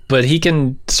shrink, but he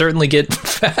can certainly get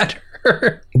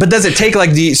fatter. But does it take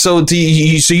like so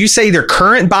you say their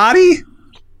current body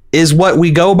is what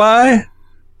we go by?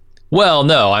 Well,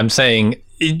 no, I'm saying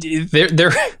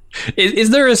there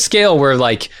is there a scale where,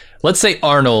 like, let's say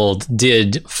Arnold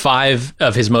did 5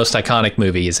 of his most iconic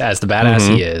movies as the badass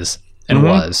he is and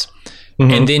was,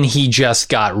 and then he just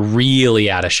got really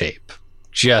out of shape,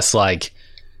 just like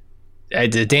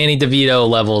Danny DeVito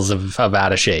levels of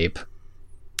out of shape.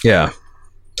 Yeah.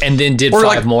 And then did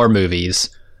 5 more movies.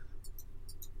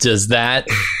 Does that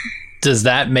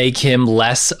make him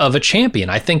less of a champion?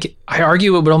 I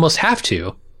argue it would almost have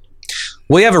to.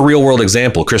 We have a real world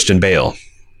example, Christian Bale.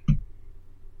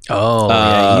 Oh,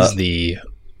 yeah,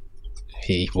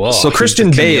 so Christian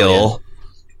Bale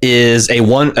is a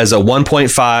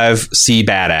 1.5 C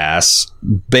badass,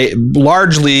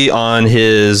 largely on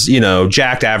his,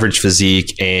 jacked average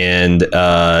physique and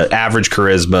average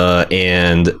charisma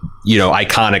and,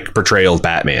 iconic portrayal of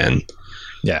Batman.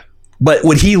 Yeah. But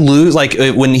would he lose, like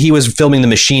when he was filming The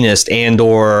Machinist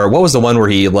or what was the one where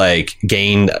he like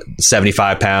gained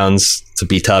 75 pounds to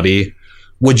be Tubby?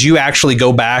 Would you actually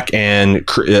go back and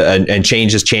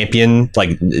change his champion,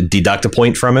 like deduct a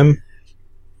point from him?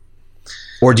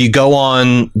 Or do you go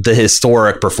on the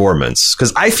historic performance?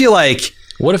 Because I feel like...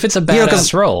 What if it's a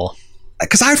badass role?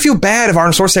 Because I feel bad if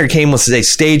Arnold Schwarzenegger came with, say,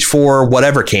 stage 4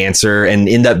 whatever cancer and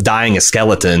end up dying a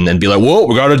skeleton and be like, well,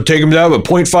 we got to take him down to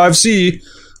 0.5 C.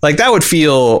 Like, that would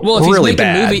feel really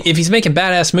bad. If he's making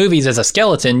badass movies as a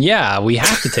skeleton, yeah, we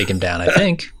have to take him down, I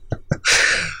think.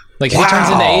 Like, if he turns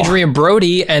into Adrian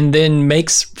Brody and then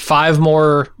makes 5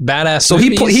 more badass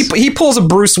movies. So he pulls a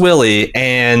Bruce Willis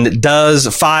and does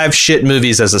 5 shit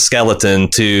movies as a skeleton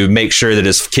to make sure that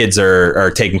his kids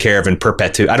are taken care of in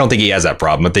perpetuity. I don't think he has that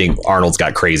problem. I think Arnold's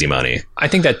got crazy money. I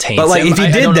think that taints him. But like, if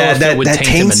he did that would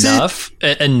taint him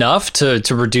enough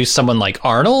to reduce someone like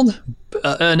Arnold,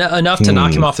 enough to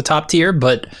knock him off the top tier.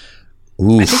 But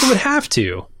I think it would have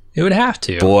to. It would have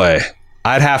to. Boy.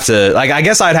 I'd have to, like, I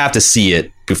guess I'd have to see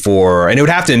it before, and it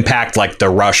would have to impact like the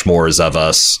Rushmores of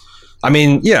us. I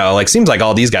mean, like, seems like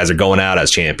all these guys are going out as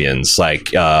champions,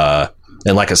 like, and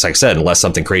like I said, unless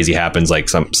something crazy happens, like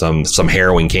some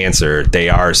harrowing cancer, they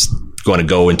are going to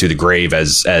go into the grave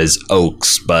as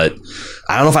Oaks. But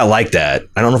I don't know if I like that.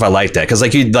 Because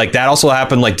like that also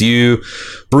happened. Like,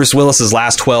 Bruce Willis's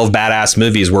last 12 badass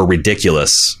movies were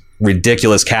ridiculous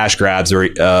cash grabs. Or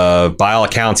by all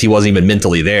accounts, he wasn't even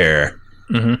mentally there.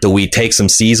 Mm-hmm. Do we take some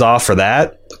C's off for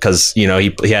that? Because he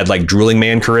had like drooling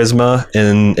man charisma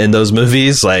in those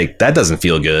movies. Like, that doesn't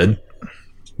feel good.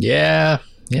 Yeah,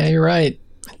 you're right.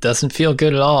 It doesn't feel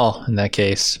good at all in that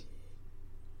case.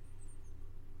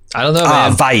 I don't know,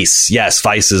 man. Vice. Yes,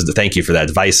 Vice is thank you for that.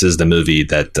 Vice is the movie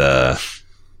that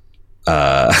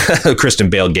Christian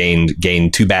Bale gained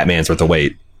 2 Batmans worth of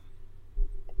weight.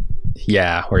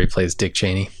 Yeah, where he plays Dick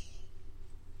Cheney.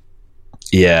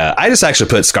 Yeah, I just actually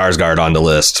put Skarsgård on the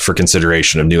list for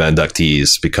consideration of new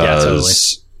inductees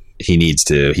because he needs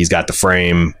to. He's got the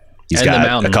frame. He's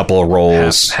got a couple of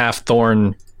roles. Half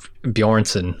Thorn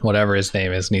Bjornsson, whatever his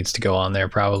name is, needs to go on there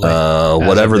probably.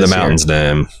 Whatever the mountain's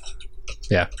name.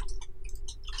 Yeah.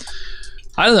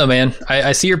 I don't know, man.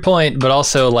 I see your point, but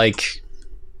also like...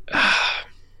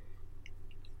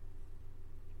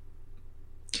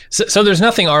 So there's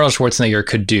nothing Arnold Schwarzenegger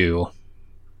could do,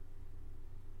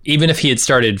 even if he had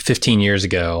started 15 years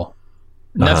ago,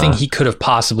 nothing he could have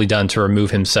possibly done to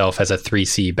remove himself as a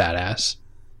 3C badass.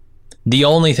 The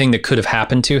only thing that could have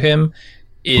happened to him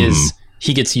is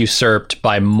he gets usurped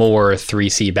by more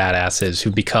 3C badasses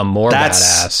who become more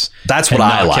badass. That's what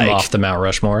I like. Him off the Mount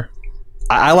Rushmore.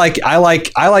 I like the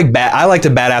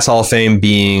Badass Hall of Fame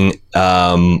being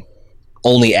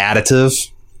only additive.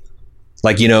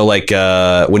 Like,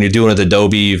 when you're doing it with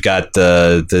Adobe, you've got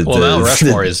the Mount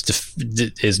Rushmore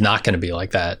is not going to be like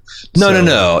that.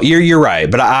 No. You're right,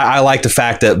 but I like the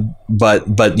fact that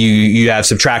but you have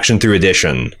subtraction through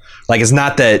addition. Like, it's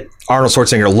not that Arnold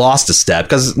Schwarzenegger lost a step,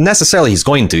 because necessarily he's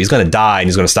going to die and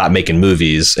he's going to stop making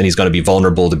movies and he's going to be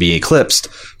vulnerable to be eclipsed.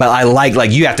 But I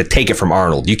like you have to take it from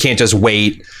Arnold. You can't just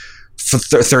wait for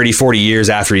 30, 40 years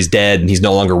after he's dead and he's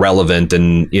no longer relevant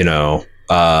and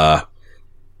because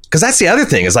that's the other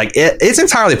thing is like it's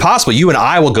entirely possible you and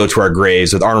I will go to our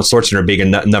graves with Arnold Schwarzenegger being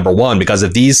number one, because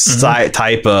if these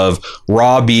type of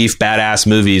raw beef badass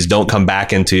movies don't come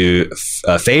back into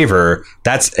favor,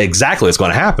 that's exactly what's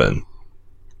going to happen.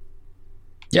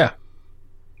 Yeah.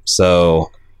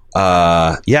 So,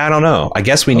 I don't know. I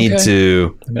guess we need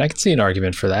to. I mean, I can see an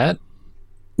argument for that.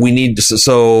 We need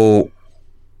to.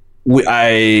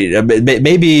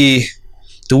 Maybe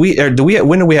do we?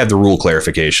 When do we have the rule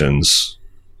clarifications?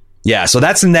 Yeah, so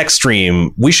that's the next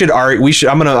stream. We should.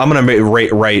 I'm gonna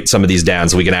write some of these down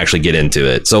so we can actually get into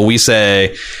it. So we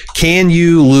say, can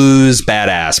you lose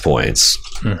badass points?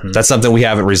 Mm-hmm. That's something we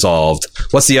haven't resolved.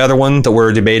 What's the other one that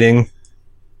we're debating?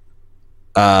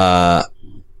 The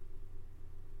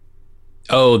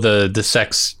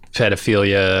sex,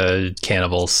 pedophilia,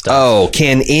 cannibal stuff. Oh,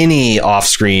 can any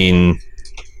off-screen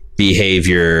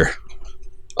behavior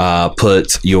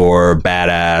put your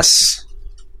badass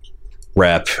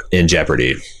rep in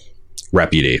jeopardy?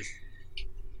 Jeopardy.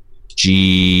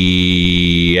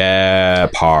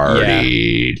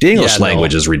 The English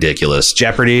language is ridiculous.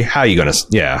 Jeopardy? How are you gonna?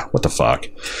 Yeah, what the fuck?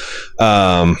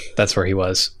 That's where he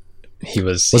was. He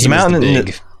was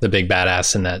the big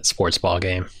badass in that sports ball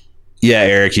game. Yeah,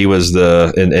 Eric. He was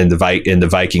in the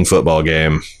Viking football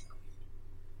game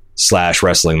 /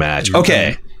 wrestling match.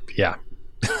 Okay. Yeah.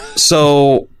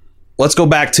 So let's go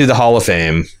back to the Hall of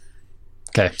Fame.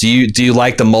 Okay. Do you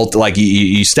like the like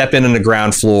you step in on the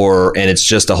ground floor and it's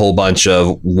just a whole bunch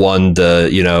of and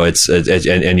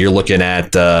you're looking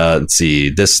at let's see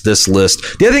this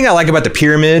list. The other thing I like about the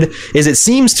pyramid is it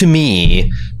seems to me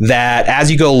that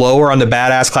as you go lower on the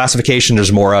badass classification,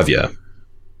 there's more of you.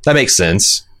 That makes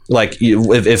sense. Like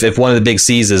if one of the big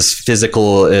C's is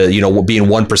physical, being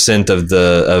 1% of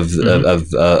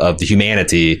the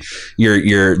humanity,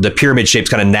 the pyramid shape's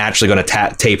kind of naturally going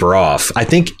to taper off. I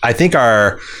think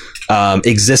our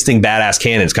existing badass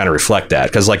canons kind of reflect that,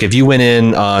 because like if you went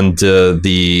in on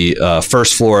the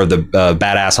first floor of the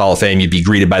Badass Hall of Fame, you'd be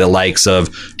greeted by the likes of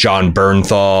John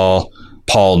Bernthal,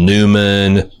 Paul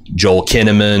Newman, Joel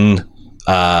Kinnaman.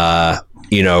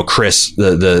 Chris,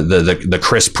 the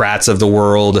Chris Pratts of the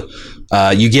world.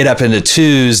 You get up into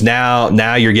twos.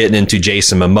 Now you're getting into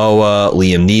Jason Momoa,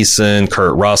 Liam Neeson,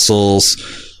 Kurt Russells.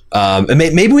 And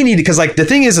maybe we need to, because like the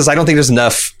thing is I don't think there's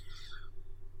enough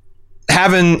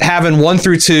having 1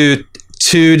 through 2 to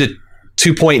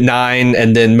 2.9,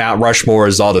 and then Mount Rushmore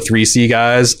is all the 3C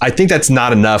guys. I think that's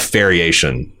not enough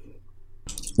variation.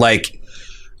 Like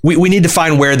we need to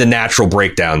find where the natural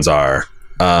breakdowns are.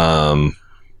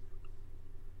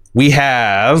 We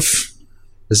have...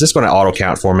 Is this going to auto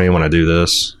count for me when I do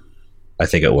this? I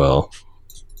think it will.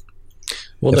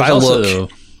 Well, if I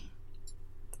look...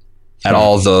 at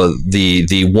all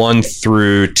the 1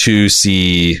 through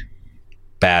 2C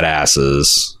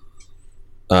badasses.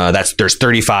 There's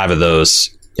 35 of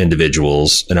those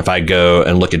individuals, and if I go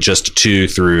and look at just 2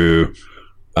 through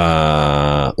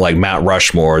like Mount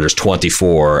Rushmore, there's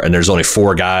 24, and there's only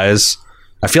 4 guys.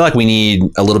 I feel like we need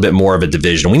a little bit more of a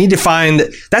division. We need to find,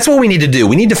 that's what we need to do.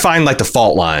 We need to find like the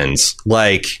fault lines,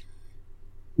 like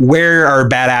where are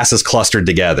badasses clustered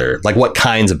together? Like what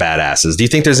kinds of badasses? Do you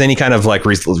think there's any kind of like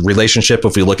relationship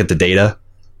if we look at the data?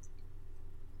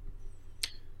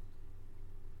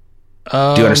 Do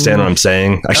you understand what I'm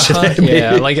saying?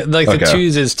 Yeah, like okay. The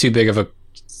 2s is too big of a,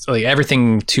 like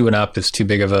everything 2 and up is too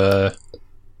big of a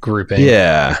grouping.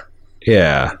 Yeah.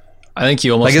 I think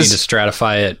you almost need to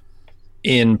stratify it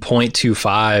in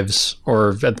 0.25s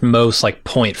or at most like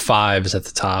 0.5s at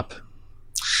the top.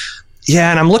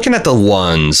 Yeah, and I'm looking at the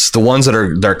ones that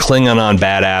are they're clinging on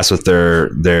badass with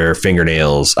their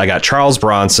fingernails. I got Charles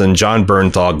Bronson, John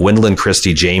Bernthal, Gwendolyn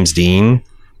Christie, James Dean.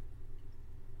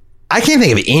 I can't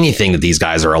think of anything that these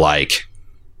guys are alike.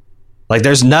 Like,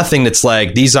 there's nothing that's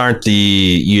like, these aren't the,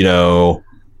 you know,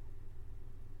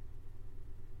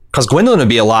 because Gwendolyn would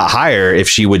be a lot higher if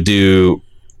she would do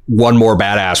one more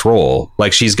badass role.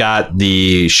 Like, she's got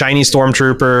the shiny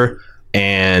stormtrooper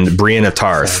and Brienne of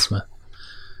Tarth.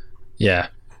 Yeah.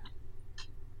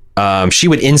 She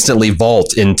would instantly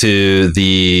vault into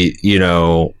the, you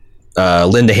know,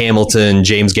 Linda Hamilton,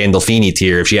 James Gandolfini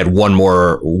tier if she had one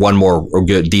more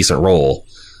good decent role.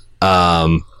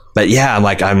 But yeah,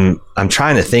 I'm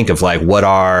trying to think of like what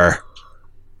are,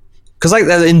 because like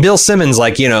in Bill Simmons,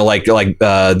 like, you know, like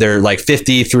they're like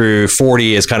 50 through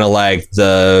 40 is kind of like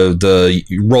the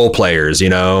role players, you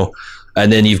know. And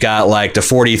then you've got like the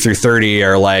 40 through 30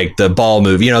 are like the ball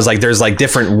move. You know, it's like there's like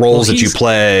different roles that you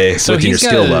play within your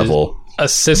skill level. A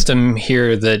system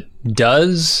here that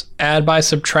does add by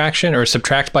subtraction or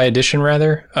subtract by addition,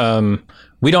 rather.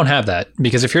 We don't have that,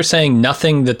 because if you're saying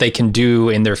nothing that they can do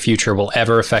in their future will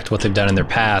ever affect what they've done in their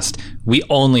past, we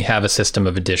only have a system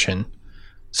of addition.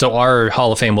 So our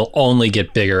Hall of Fame will only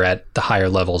get bigger at the higher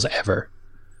levels ever.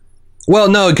 Well,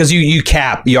 no, because you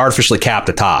artificially cap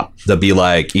the top. They'll be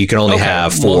like, you can only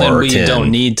have 4 then or 10. We don't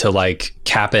need to like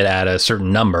cap it at a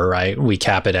certain number, right? We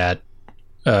cap it at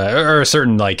or a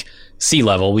certain like sea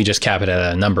level. We just cap it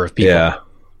at a number of people.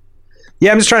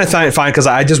 Yeah, I'm just trying to find because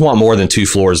I just want more than 2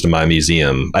 floors to my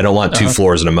museum. I don't want 2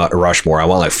 floors in a Rushmore. I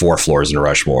want like 4 floors in a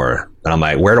Rushmore. And I'm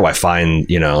like, where do I find,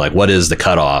 you know, like what is the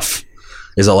cutoff?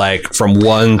 Is it like from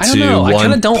 1 to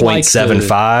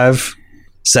 1.75?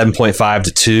 7.5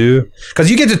 to 2,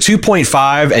 because you get to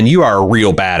 2.5 and you are a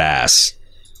real badass.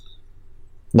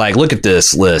 Like, look at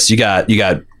this list. You got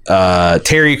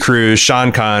Terry Crews,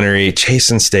 Sean Connery,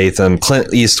 Jason Statham,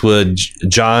 Clint Eastwood,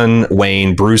 John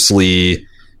Wayne, Bruce Lee.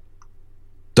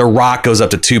 The Rock goes up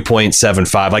to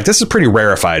 2.75. Like, this is pretty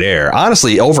rarefied air,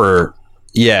 honestly.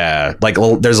 Like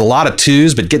there's a lot of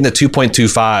 2s, but getting to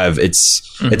 2.25,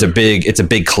 it's a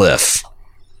big cliff.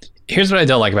 Here's what I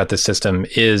don't like about this system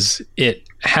is it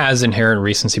has inherent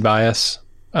recency bias.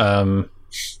 And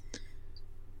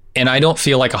I don't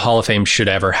feel like a Hall of Fame should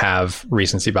ever have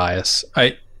recency bias.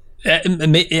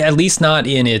 At least not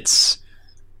in its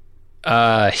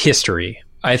history.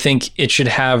 I think it should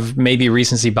have maybe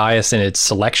recency bias in its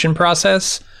selection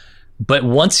process. But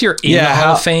once you're in the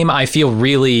Hall of Fame, I feel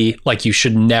really like you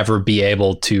should never be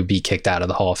able to be kicked out of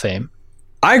the Hall of Fame.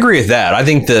 I agree with that. I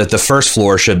think the first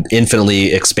floor should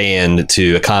infinitely expand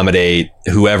to accommodate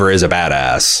whoever is a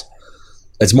badass.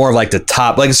 It's more of like the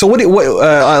top. Like, so what I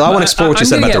want to explore what you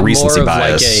said about the recency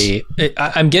bias.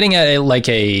 I'm getting at it like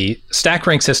a stack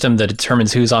rank system that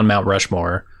determines who's on Mount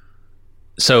Rushmore.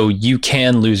 So you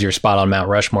can lose your spot on Mount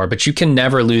Rushmore, but you can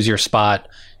never lose your spot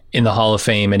in the Hall of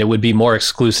Fame. And it would be more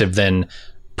exclusive than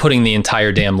putting the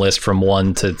entire damn list from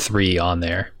 1 to 3 on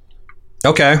there.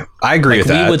 Okay, I agree with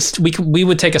that. We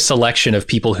would take a selection of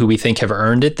people who we think have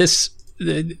earned it as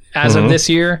of this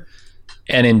year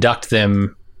and induct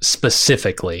them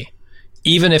specifically,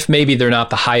 even if maybe they're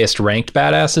not the highest ranked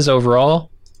badasses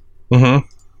overall. Mm-hmm.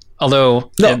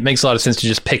 Although it makes a lot of sense to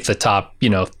just pick the top,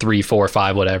 3, 4,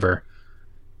 5, whatever.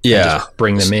 Yeah, and just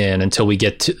bring them in until we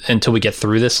get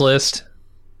through this list.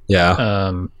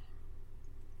 Yeah.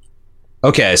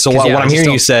 Okay, so what I'm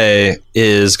hearing you say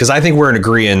is, because I think we're in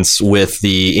agreement with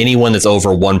anyone that's over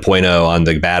 1.0 on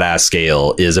the badass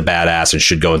scale is a badass and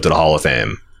should go into the Hall of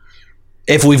Fame.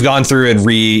 If we've gone through and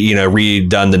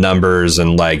redone the numbers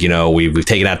and we've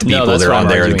taken out the people that are on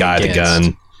there, the guy with the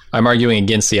gun. I'm arguing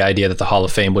against the idea that the Hall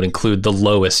of Fame would include the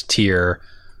lowest tier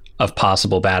of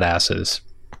possible badasses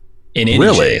in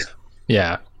any shape.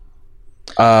 Yeah.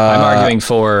 I'm arguing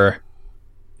for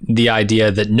the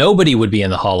idea that nobody would be in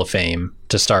the Hall of Fame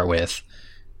to start with.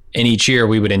 And each year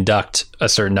we would induct a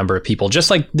certain number of people, just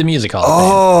like the Music Hall of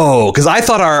Fame. Oh, because I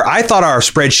thought our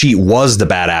spreadsheet was the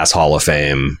Badass Hall of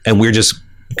Fame, and we're just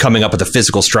coming up with a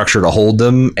physical structure to hold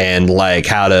them and like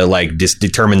how to like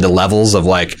determine the levels of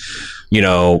like, you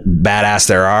know, badass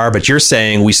there are. But you're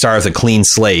saying we start with a clean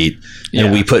slate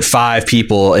and we put 5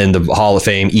 people in the Hall of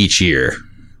Fame each year.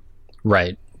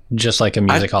 Right. Just like a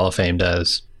Music Hall of Fame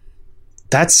does.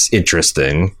 That's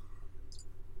interesting.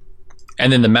 And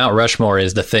then the Mount Rushmore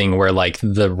is the thing where like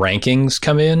the rankings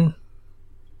come in,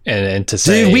 and to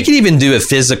say, dude, we could even do a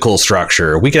physical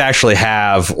structure. We could actually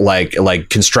have like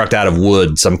construct out of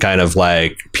wood some kind of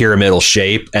like pyramidal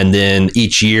shape, and then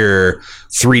each year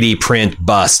 3D print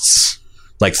busts,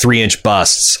 like 3-inch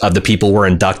busts of the people we're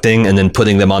inducting, and then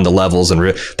putting them on the levels, and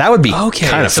that would be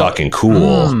kind of fucking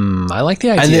cool. I like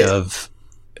the idea of.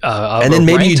 And then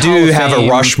maybe you do have a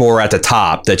Rushmore at the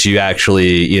top that you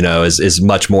actually, you know, is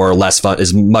much less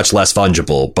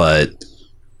fungible, but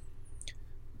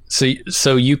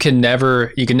so you can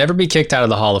never be kicked out of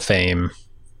the Hall of Fame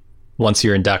once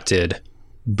you're inducted,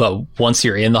 but once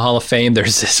you're in the Hall of Fame,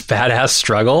 there's this badass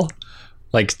struggle,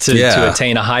 like to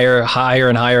attain a higher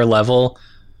and higher level.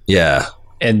 Yeah,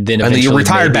 and then the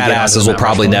retired badasses will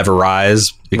probably never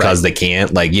rise because they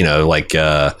can't, like, you know, like.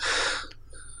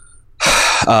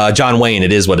 John Wayne,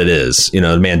 it is what it is. You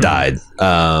know, the man died.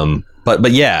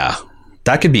 But yeah,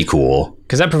 that could be cool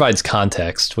because that provides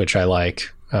context, which I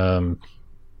like. And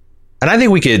I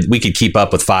think we could keep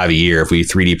up with 5 a year if we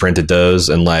 3D printed those,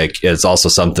 and like it's also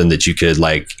something that you could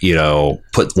like, you know,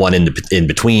 put one in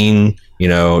between. You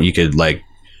know, you could like,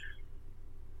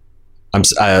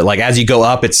 like as you go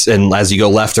up, and as you go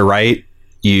left or right,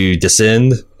 you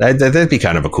descend. That'd be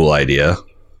kind of a cool idea.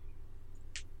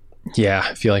 Yeah,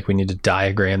 I feel like we need to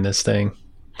diagram this thing.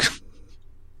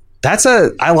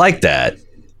 I like that.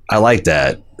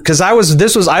 Because I thought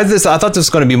this was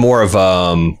going to be more of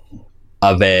a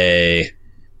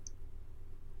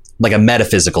like a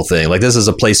metaphysical thing. Like this is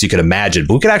a place you could imagine,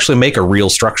 but we could actually make a real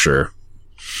structure,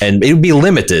 and it would be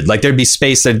limited. Like there'd be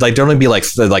space that like there'd only be like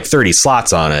 30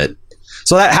 slots on it.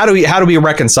 So that how do we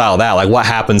reconcile that? Like what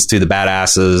happens to the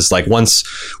badasses? Like once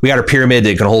we got a pyramid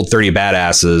that can hold 30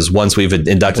 badasses, once we've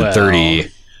inducted 30.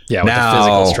 Yeah, with the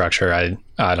physical structure,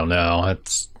 I don't know.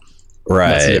 That's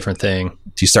a different thing.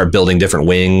 Do you start building different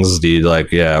wings? Do you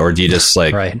or do you just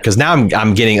like because now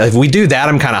I'm getting, if we do that,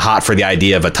 I'm kind of hot for the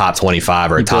idea of a top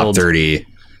 25 or a top 30.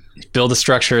 Build a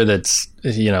structure that's,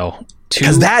 you know,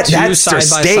 two that's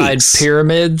side-by-side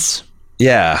pyramids.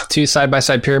 Yeah. 2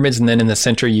 side-by-side pyramids, and then in the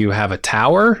center you have a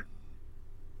tower.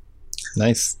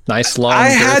 Nice long. I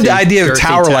had the idea of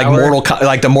tower like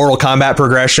the Mortal Kombat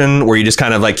progression, where you just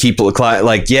kind of like keep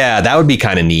like, yeah, that would be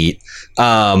kind of neat.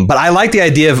 But I like the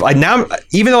idea of now,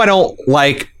 even though I don't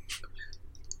like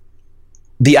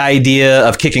the idea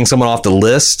of kicking someone off the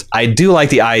list, I do like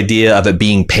the idea of it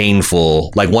being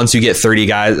painful. Like once you get 30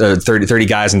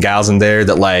 guys and gals in there,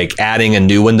 that like adding a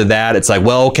new one to that, it's like,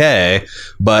 well, okay,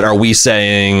 but are we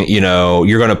saying, you know,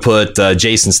 you're going to put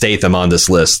Jason Statham on this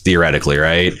list theoretically,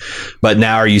 right? But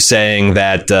now are you saying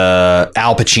that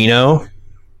Al Pacino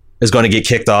is going to get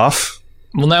kicked off?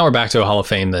 Well, now we're back to a Hall of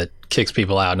Fame that kicks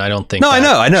people out, and I don't think. No,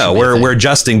 I know. We're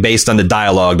adjusting based on the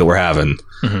dialogue that we're having.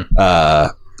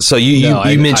 Mm-hmm. So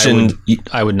you mentioned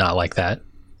I would not like that.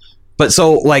 But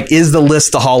so like, is the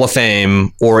list the Hall of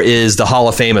Fame, or is the Hall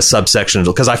of Fame a subsection?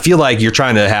 Because I feel like you're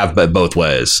trying to have both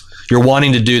ways. You're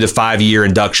wanting to do the 5-year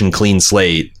induction clean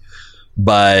slate,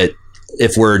 but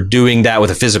if we're doing that with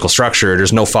a physical structure,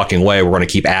 there's no fucking way we're going to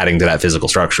keep adding to that physical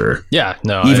structure. Yeah,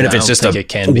 no. Even if it's just a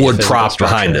wood prop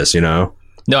behind us, you know?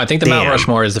 No, I think the Mount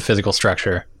Rushmore is the physical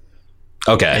structure.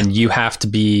 Okay. And you have to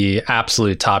be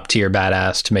absolute top tier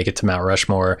badass to make it to Mount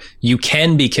Rushmore. You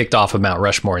can be kicked off of Mount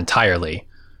Rushmore entirely,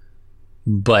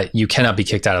 but you cannot be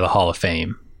kicked out of the Hall of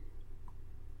Fame.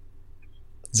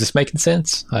 Is this making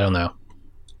sense? I don't know.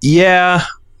 Yeah.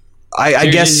 I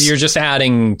guess you're just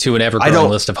adding to an ever-growing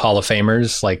list of Hall of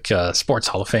Famers, like Sports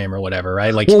Hall of Fame or whatever,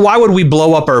 right? Like, well, why would we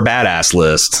blow up our badass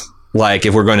list? Like,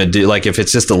 if we're going to do, like, if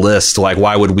it's just a list, like,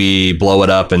 why would we blow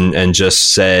it up and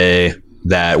just say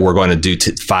that we're going to do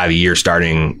 5 a year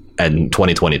starting in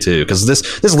 2022? Because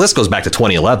this list goes back to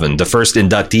 2011. The first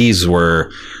inductees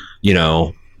were, you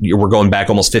know, we're going back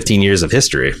almost 15 years of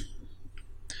history.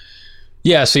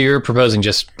 Yeah, so you're proposing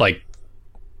just like,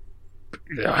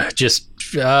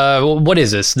 what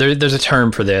is this? There's a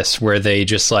term for this where they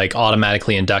just like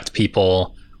automatically induct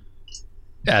people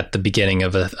at the beginning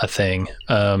of a thing.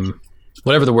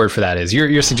 Whatever the word for that is.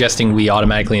 You're suggesting we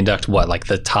automatically induct what, like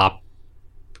the top,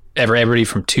 everybody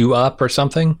from 2 up or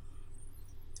something?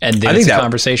 And then I think it's a that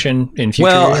conversation in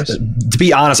future years? To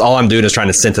be honest, all I'm doing is trying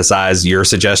to synthesize your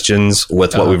suggestions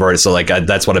with what we've already. So like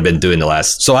that's what I've been doing the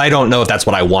last. So I don't know if that's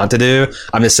what I want to do.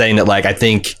 I'm just saying that like I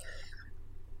think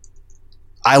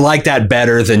I like that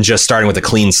better than just starting with a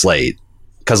clean slate,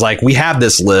 because like we have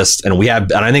this list and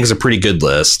I think it's a pretty good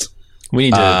list. We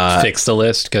need to fix the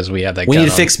list because we have that. We need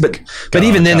to fix, but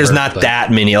even then, there's not that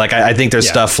many. Like I think there's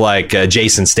stuff like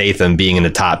Jason Statham being in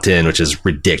the top 10, which is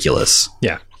ridiculous.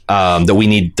 Yeah. That we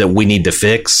need to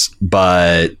fix,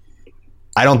 but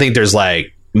I don't think there's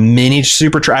like many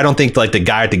super. I don't think like the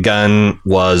guy at the gun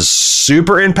was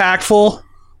super impactful.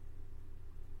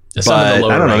 Some of the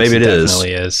lower I don't know. ranks, Maybe it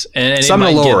definitely is. And some of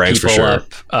the lower ranks for sure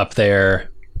up there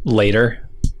later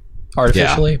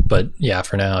artificially, but yeah,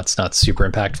 for now it's not super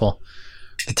impactful.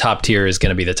 The top tier is going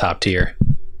to be the top tier.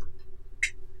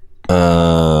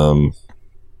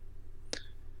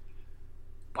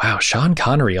 Wow, Sean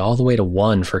Connery all the way to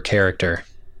 1 for character.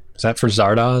 Is that for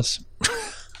Zardoz?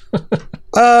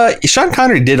 Sean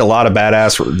Connery did a lot of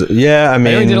badass. Yeah, I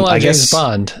mean, he did a lot of James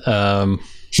Bond.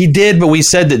 He did, but we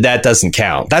said that doesn't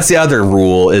count. That's the other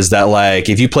rule, is that like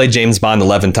if you play James Bond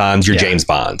 11 times, you're James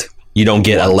Bond. You don't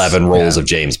get 11 roles of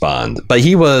James Bond. But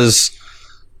he was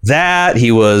that.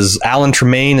 He was Alan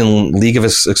Tremaine in League of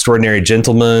Extraordinary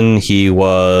Gentlemen. He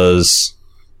was,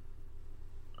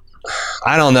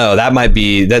 I don't know.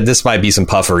 This might be some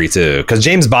puffery too, because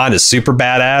James Bond is super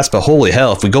badass. But holy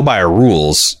hell, if we go by our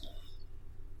rules,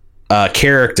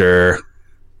 character.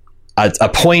 A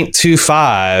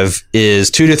 0.25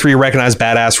 is 2 to 3 recognized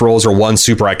badass roles or 1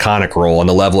 super iconic role on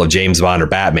the level of James Bond or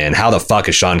Batman. How the fuck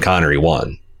is Sean Connery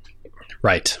 1?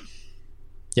 Right.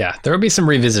 Yeah, there will be some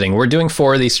revisiting. We're doing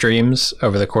 4 of these streams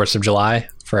over the course of July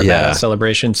for our badass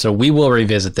celebration, so we will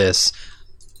revisit this,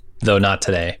 though not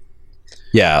today.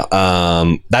 Yeah,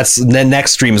 that's the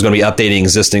next stream is going to be updating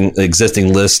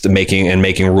existing list,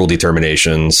 making rule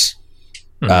determinations.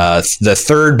 The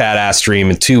third badass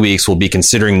stream in 2 weeks will be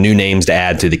considering new names to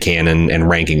add to the canon and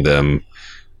ranking them,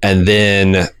 and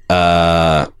then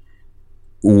the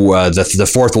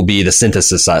fourth will be the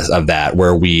synthesis of that,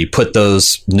 where we put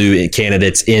those new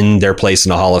candidates in their place in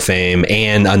the Hall of Fame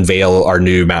and unveil our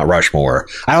new Mount Rushmore.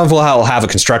 I don't know if we'll have it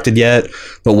constructed yet,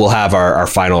 but we'll have our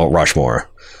final Rushmore.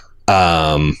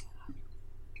 I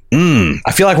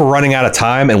feel like we're running out of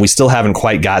time, and we still haven't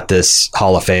quite got this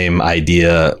Hall of Fame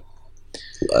idea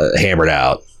hammered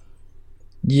out.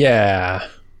 Yeah,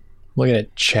 looking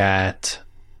at chat,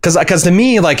 because to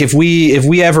me, like if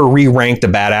we ever re-rank the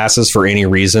badasses for any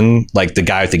reason, like the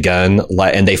guy with the gun,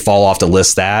 and they fall off the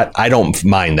list, that I don't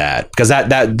mind that, because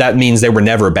that means they were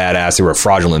never a badass, they were a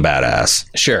fraudulent badass.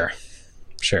 Sure.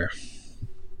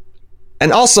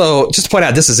 And also, just to point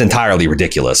out, this is entirely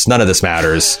ridiculous. None of this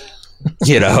matters.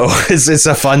 It's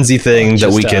a funsy thing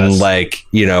that we can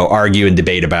argue and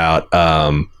debate about.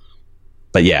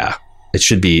 But yeah, it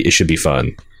should be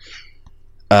fun.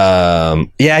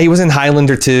 He was in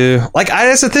Highlander too. Like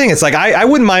that's the thing. It's like I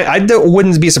wouldn't mind. I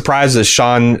wouldn't be surprised if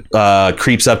Sean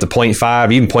creeps up to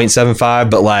 0.5, even 0.75.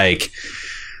 But like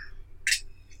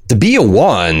to be a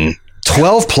 1,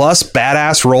 12 plus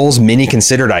badass roles, many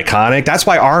considered iconic. That's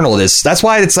why Arnold is. That's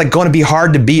why it's like going to be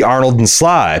hard to beat Arnold and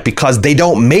Sly, because they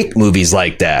don't make movies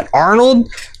like that. Arnold,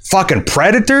 fucking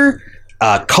Predator.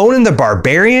 Conan the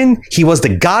Barbarian, he was the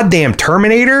goddamn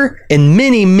Terminator, and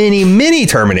many, many, many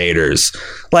Terminators.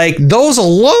 Like those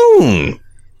alone.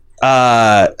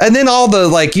 And then all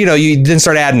the you then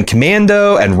start adding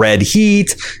Commando and Red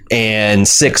Heat and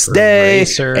Sixth Day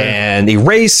and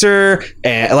Eraser,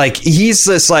 and like he's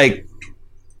just like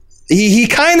he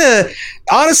kind of,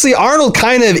 honestly, Arnold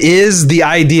kind of is the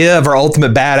idea of our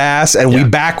ultimate badass, and we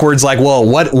backwards like, well,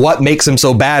 what makes him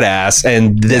so badass?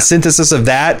 And the synthesis of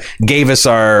that gave us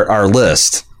our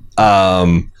list.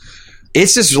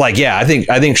 It's just like, I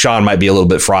think Sean might be a little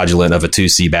bit fraudulent of a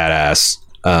 2C badass.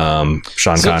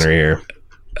 Sean Connery here.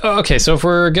 Okay, so if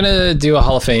we're gonna do a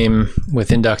Hall of Fame with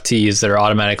inductees that are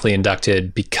automatically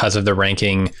inducted because of the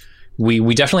ranking,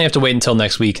 we definitely have to wait until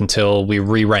next week until we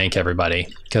re-rank everybody,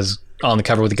 because On the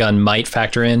Cover with a Gun might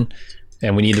factor in,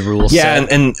 and we need the rules. Yeah,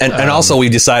 set. And also we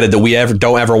decided that we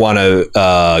don't ever want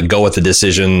to go with the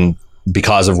decision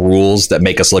because of rules that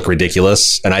make us look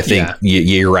ridiculous. And I think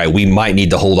you're right. We might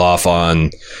need to hold off on.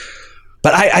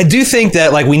 But I do think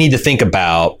that we need to think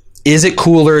about, is it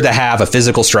cooler to have a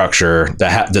physical structure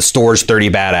that stores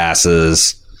 30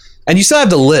 badasses? And you still have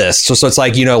the list. So it's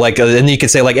like, and you could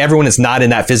say everyone that's not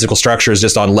in that physical structure is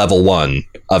just on level 1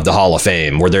 of the Hall of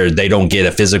Fame, where they don't get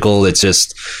a physical. It's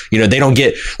just, they don't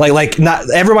get not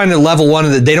everybody at level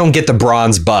 1, they don't get the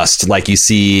bronze bust like you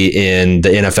see in the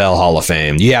NFL Hall of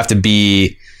Fame. You have to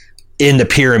be in the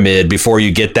pyramid before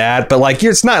you get that. But like,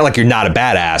 it's not like you're not a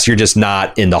badass. You're just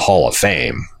not in the Hall of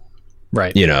Fame.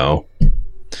 Right. You know?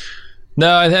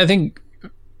 No, I think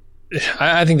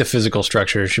the physical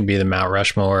structure should be the Mount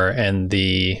Rushmore, and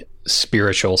the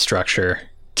spiritual structure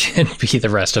can be the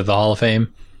rest of the Hall of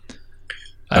Fame.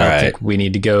 I don't think we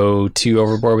need to go too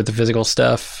overboard with the physical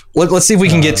stuff. Let's see if we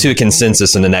can get to a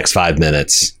consensus in the next 5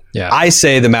 minutes. Yeah. I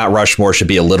say the Mount Rushmore should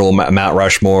be a little Mount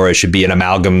Rushmore. It should be an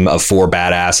amalgam of 4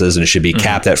 badasses, and it should be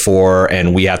capped at 4.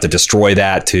 And we have to destroy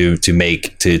that to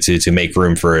make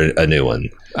room for a new one.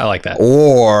 I like that.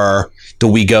 Or do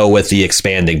we go with the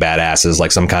expanding badasses,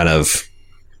 like some kind of,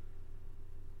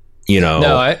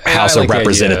 House of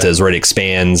Representatives where it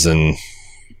expands and.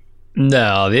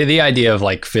 No, the idea of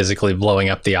like physically blowing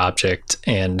up the object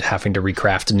and having to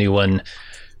recraft a new one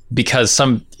because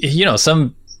some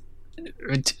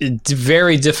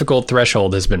very difficult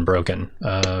threshold has been broken.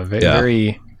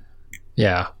 Very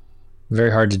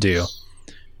hard to do.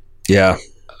 Yeah.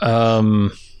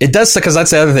 It does, because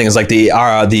that's the other thing is like the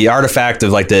artifact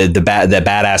of like the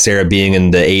badass era being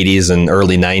in the 80s and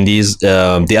early 90s.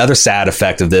 The other sad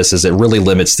effect of this is it really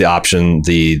limits the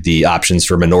options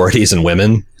for minorities and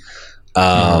women.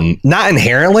 Not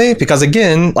inherently, because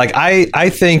again, like I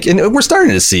think, and we're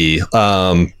starting to see, who's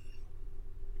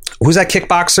that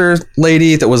kickboxer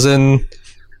lady that was in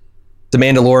The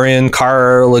Mandalorian?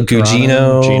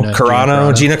 Gina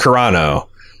Carano.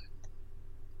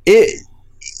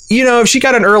 If she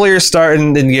got an earlier start,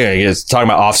 and it's talking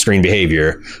about off-screen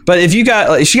behavior, but if she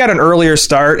got an earlier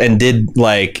start and did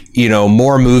like,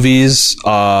 more movies,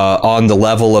 on the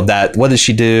level of that, what did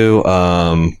she do?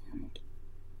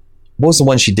 What was the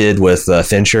one she did with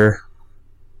Fincher?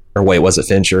 Or wait, was it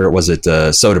Fincher? Or was it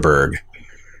Soderbergh?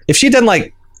 If she'd done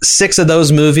like 6 of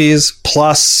those movies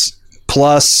plus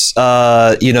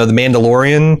The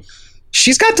Mandalorian,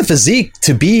 she's got the physique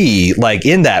to be like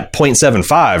in that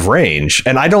 0.75 range.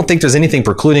 And I don't think there's anything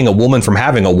precluding a woman from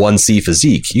having a 1C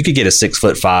physique. You could get a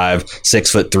 6'5",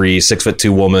 6'3",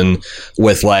 6'2" woman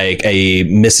with like a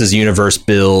Mrs. Universe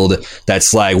build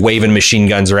that's like waving machine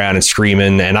guns around and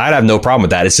screaming. And I'd have no problem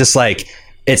with that. It's just like,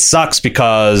 it sucks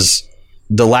because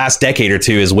the last decade or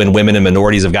two is when women and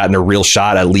minorities have gotten a real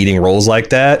shot at leading roles like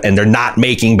that. And they're not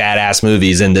making badass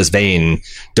movies in this vein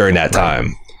during that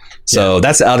time. So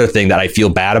that's the other thing that I feel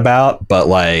bad about, but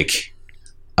like,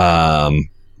 I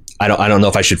don't know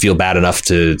if I should feel bad enough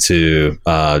to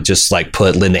just like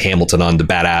put Linda Hamilton on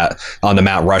the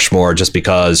Mount Rushmore just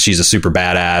because she's a super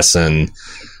badass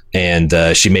and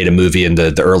she made a movie in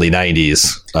the early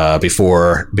 90s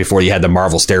before you had the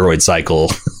Marvel steroid cycle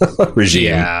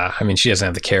regime. Yeah, I mean, she doesn't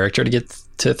have the character to get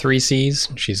to 3 Cs.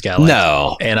 She's got like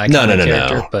no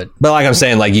character, but like I'm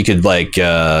saying, like you could like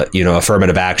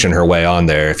affirmative action her way on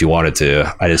there if you wanted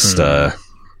to. I just I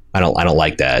don't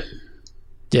like that.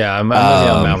 Yeah, I'm with you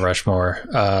on Mount Rushmore.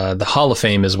 The Hall of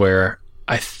Fame is where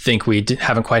I think we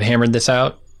haven't quite hammered this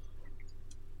out.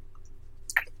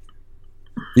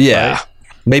 Yeah. Right?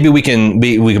 Maybe we can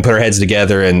put our heads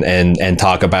together and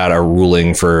talk about our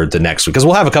ruling for the next week, because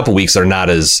we'll have a couple weeks that are not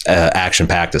as action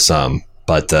packed as some.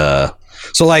 But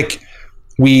so like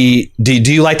do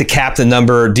you like to cap the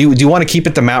number? Do you want to keep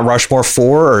it to Mount Rushmore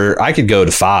 4, or I could go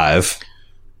to 5?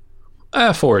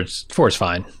 4 is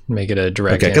fine. Make it a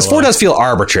direct. Okay, because 4 does feel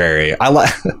arbitrary. I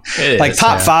like like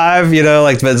top 5.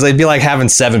 Like they'd be like having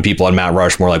 7 people on Mount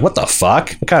Rushmore. Like, what the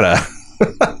fuck? What kind of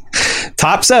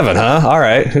top 7, huh? All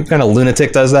right, who kind of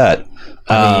lunatic does that?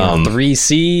 3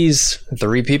 Cs,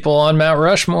 3 people on Mount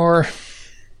Rushmore.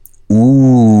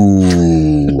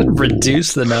 Ooh.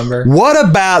 Reduce the number. What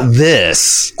about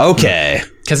this? Okay.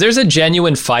 Because there's a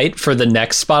genuine fight for the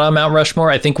next spot on Mount Rushmore.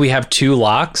 I think we have 2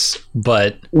 locks,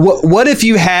 but... What if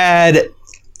you had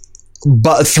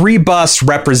 3 busts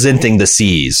representing the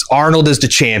Cs? Arnold is the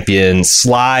champion,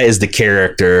 Sly is the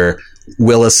character,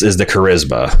 Willis is the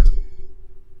charisma.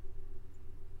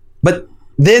 But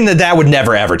then that would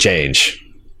never, ever change.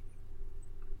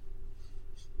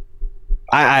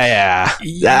 I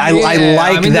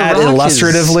like that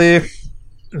illustratively.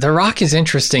 The Rock is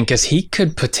interesting because he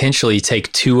could potentially take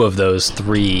 2 of those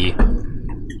 3.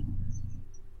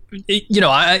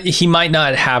 He might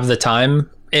not have the time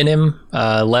in him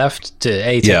left to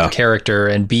take the character,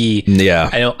 and B,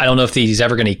 I don't know if he's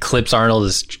ever going to eclipse Arnold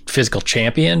as physical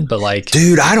champion, but like,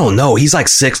 dude, I don't know. He's like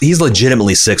he's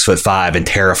legitimately 6'5" and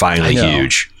terrifyingly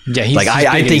huge. Yeah, he's like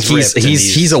I think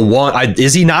he's a 1.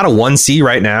 Is he not a 1C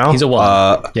right now? He's a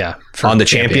 1. on the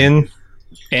champion.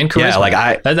 and charisma. Yeah,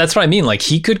 like that's what I mean. Like,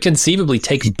 he could conceivably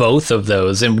take both of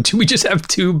those, and do we just have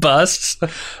 2 busts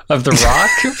of The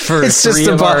Rock for It's 3 just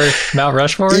of our Mount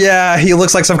Rushmore? Yeah, he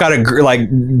looks like some kind of like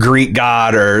Greek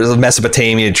god or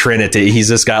Mesopotamian trinity. He's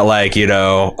just got like, you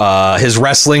know, his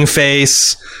wrestling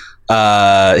face.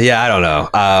 I don't know.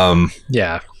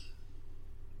 Yeah.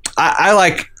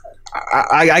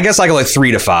 I guess I go like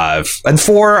 3 to 5 and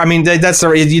 4. I mean, that's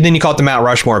then you call it the Mount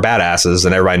Rushmore badasses,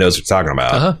 and everybody knows what you're talking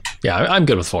about. Yeah, I'm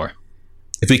good with 4.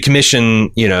 If we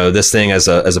commission, you know, this thing as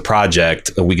a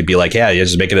project, we could be like, yeah,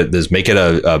 just make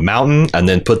it a mountain, and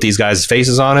then put these guys'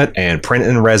 faces on it and print it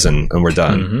in resin, and we're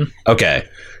done. Mm-hmm. Okay,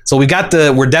 so we're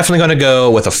definitely going to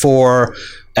go with a 4.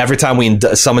 Every time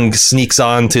someone sneaks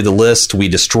onto the list, we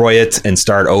destroy it and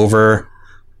start over.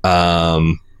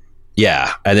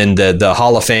 Yeah, and then the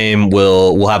Hall of Fame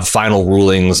will have final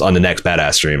rulings on the next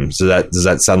Badass stream. Does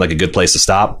that sound like a good place to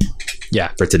stop?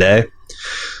 Yeah, for today.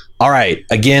 All right.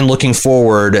 Again, looking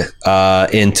forward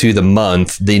into the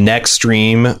month. The next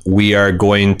stream, we are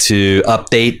going to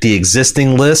update the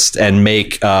existing list and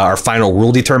make our final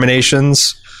rule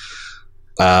determinations.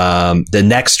 The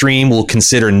next stream will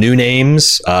consider new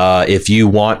names. If you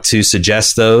want to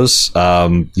suggest those,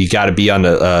 you got to be on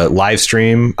the live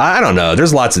stream. I don't know.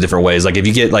 There's lots of different ways. Like if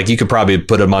you get, like, you could probably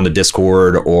put them on the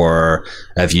Discord, or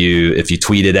if you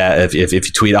tweet it if you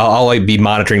tweet, I'll like be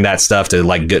monitoring that stuff to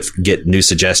like get new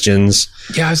suggestions.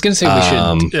 Yeah, I was gonna say we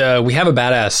should. We have a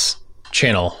Badass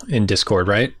channel in Discord,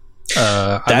 right?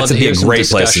 That's a great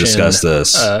place to discuss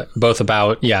this, both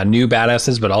about new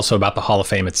badasses, but also about the Hall of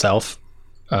Fame itself.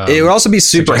 It would also be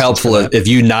super helpful if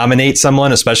you nominate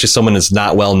someone, especially someone that's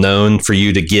not well known, for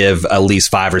you to give at least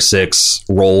 5 or 6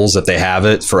 roles if they have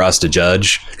it for us to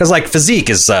judge. Because like physique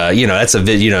is, that's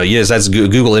that's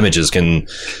Google Images can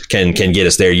get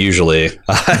us there usually.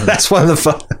 That's one of the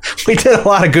fun. We did a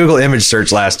lot of Google image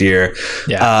search last year.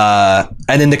 Yeah.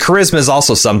 And then the charisma is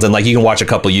also something like you can watch a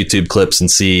couple YouTube clips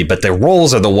and see, but the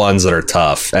roles are the ones that are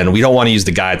tough, and we don't want to use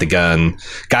the guy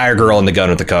or girl in the gun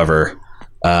at the cover.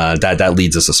 That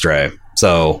leads us astray.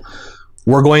 So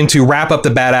we're going to wrap up the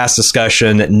badass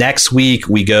discussion. Next week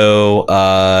we go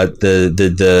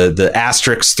the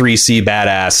Asterix 3C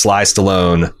badass Sly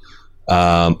Stallone,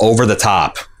 Over the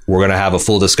Top. We're going to have a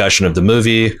full discussion of the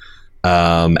movie,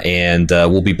 and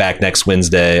we'll be back next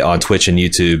Wednesday on Twitch and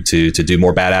YouTube to do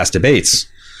more badass debates.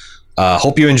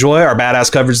 Hope you enjoy our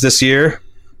badass coverage this year,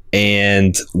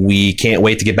 and we can't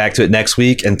wait to get back to it next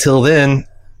week. Until then,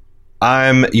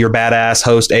 I'm your badass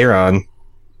host, Aaron.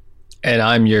 And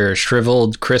I'm your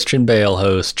shriveled Christian Bale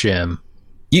host, Jim.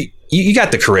 You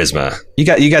got the charisma. You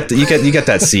got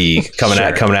that C coming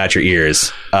out your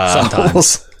ears.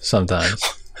 Sometimes.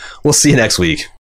 We'll see you next week.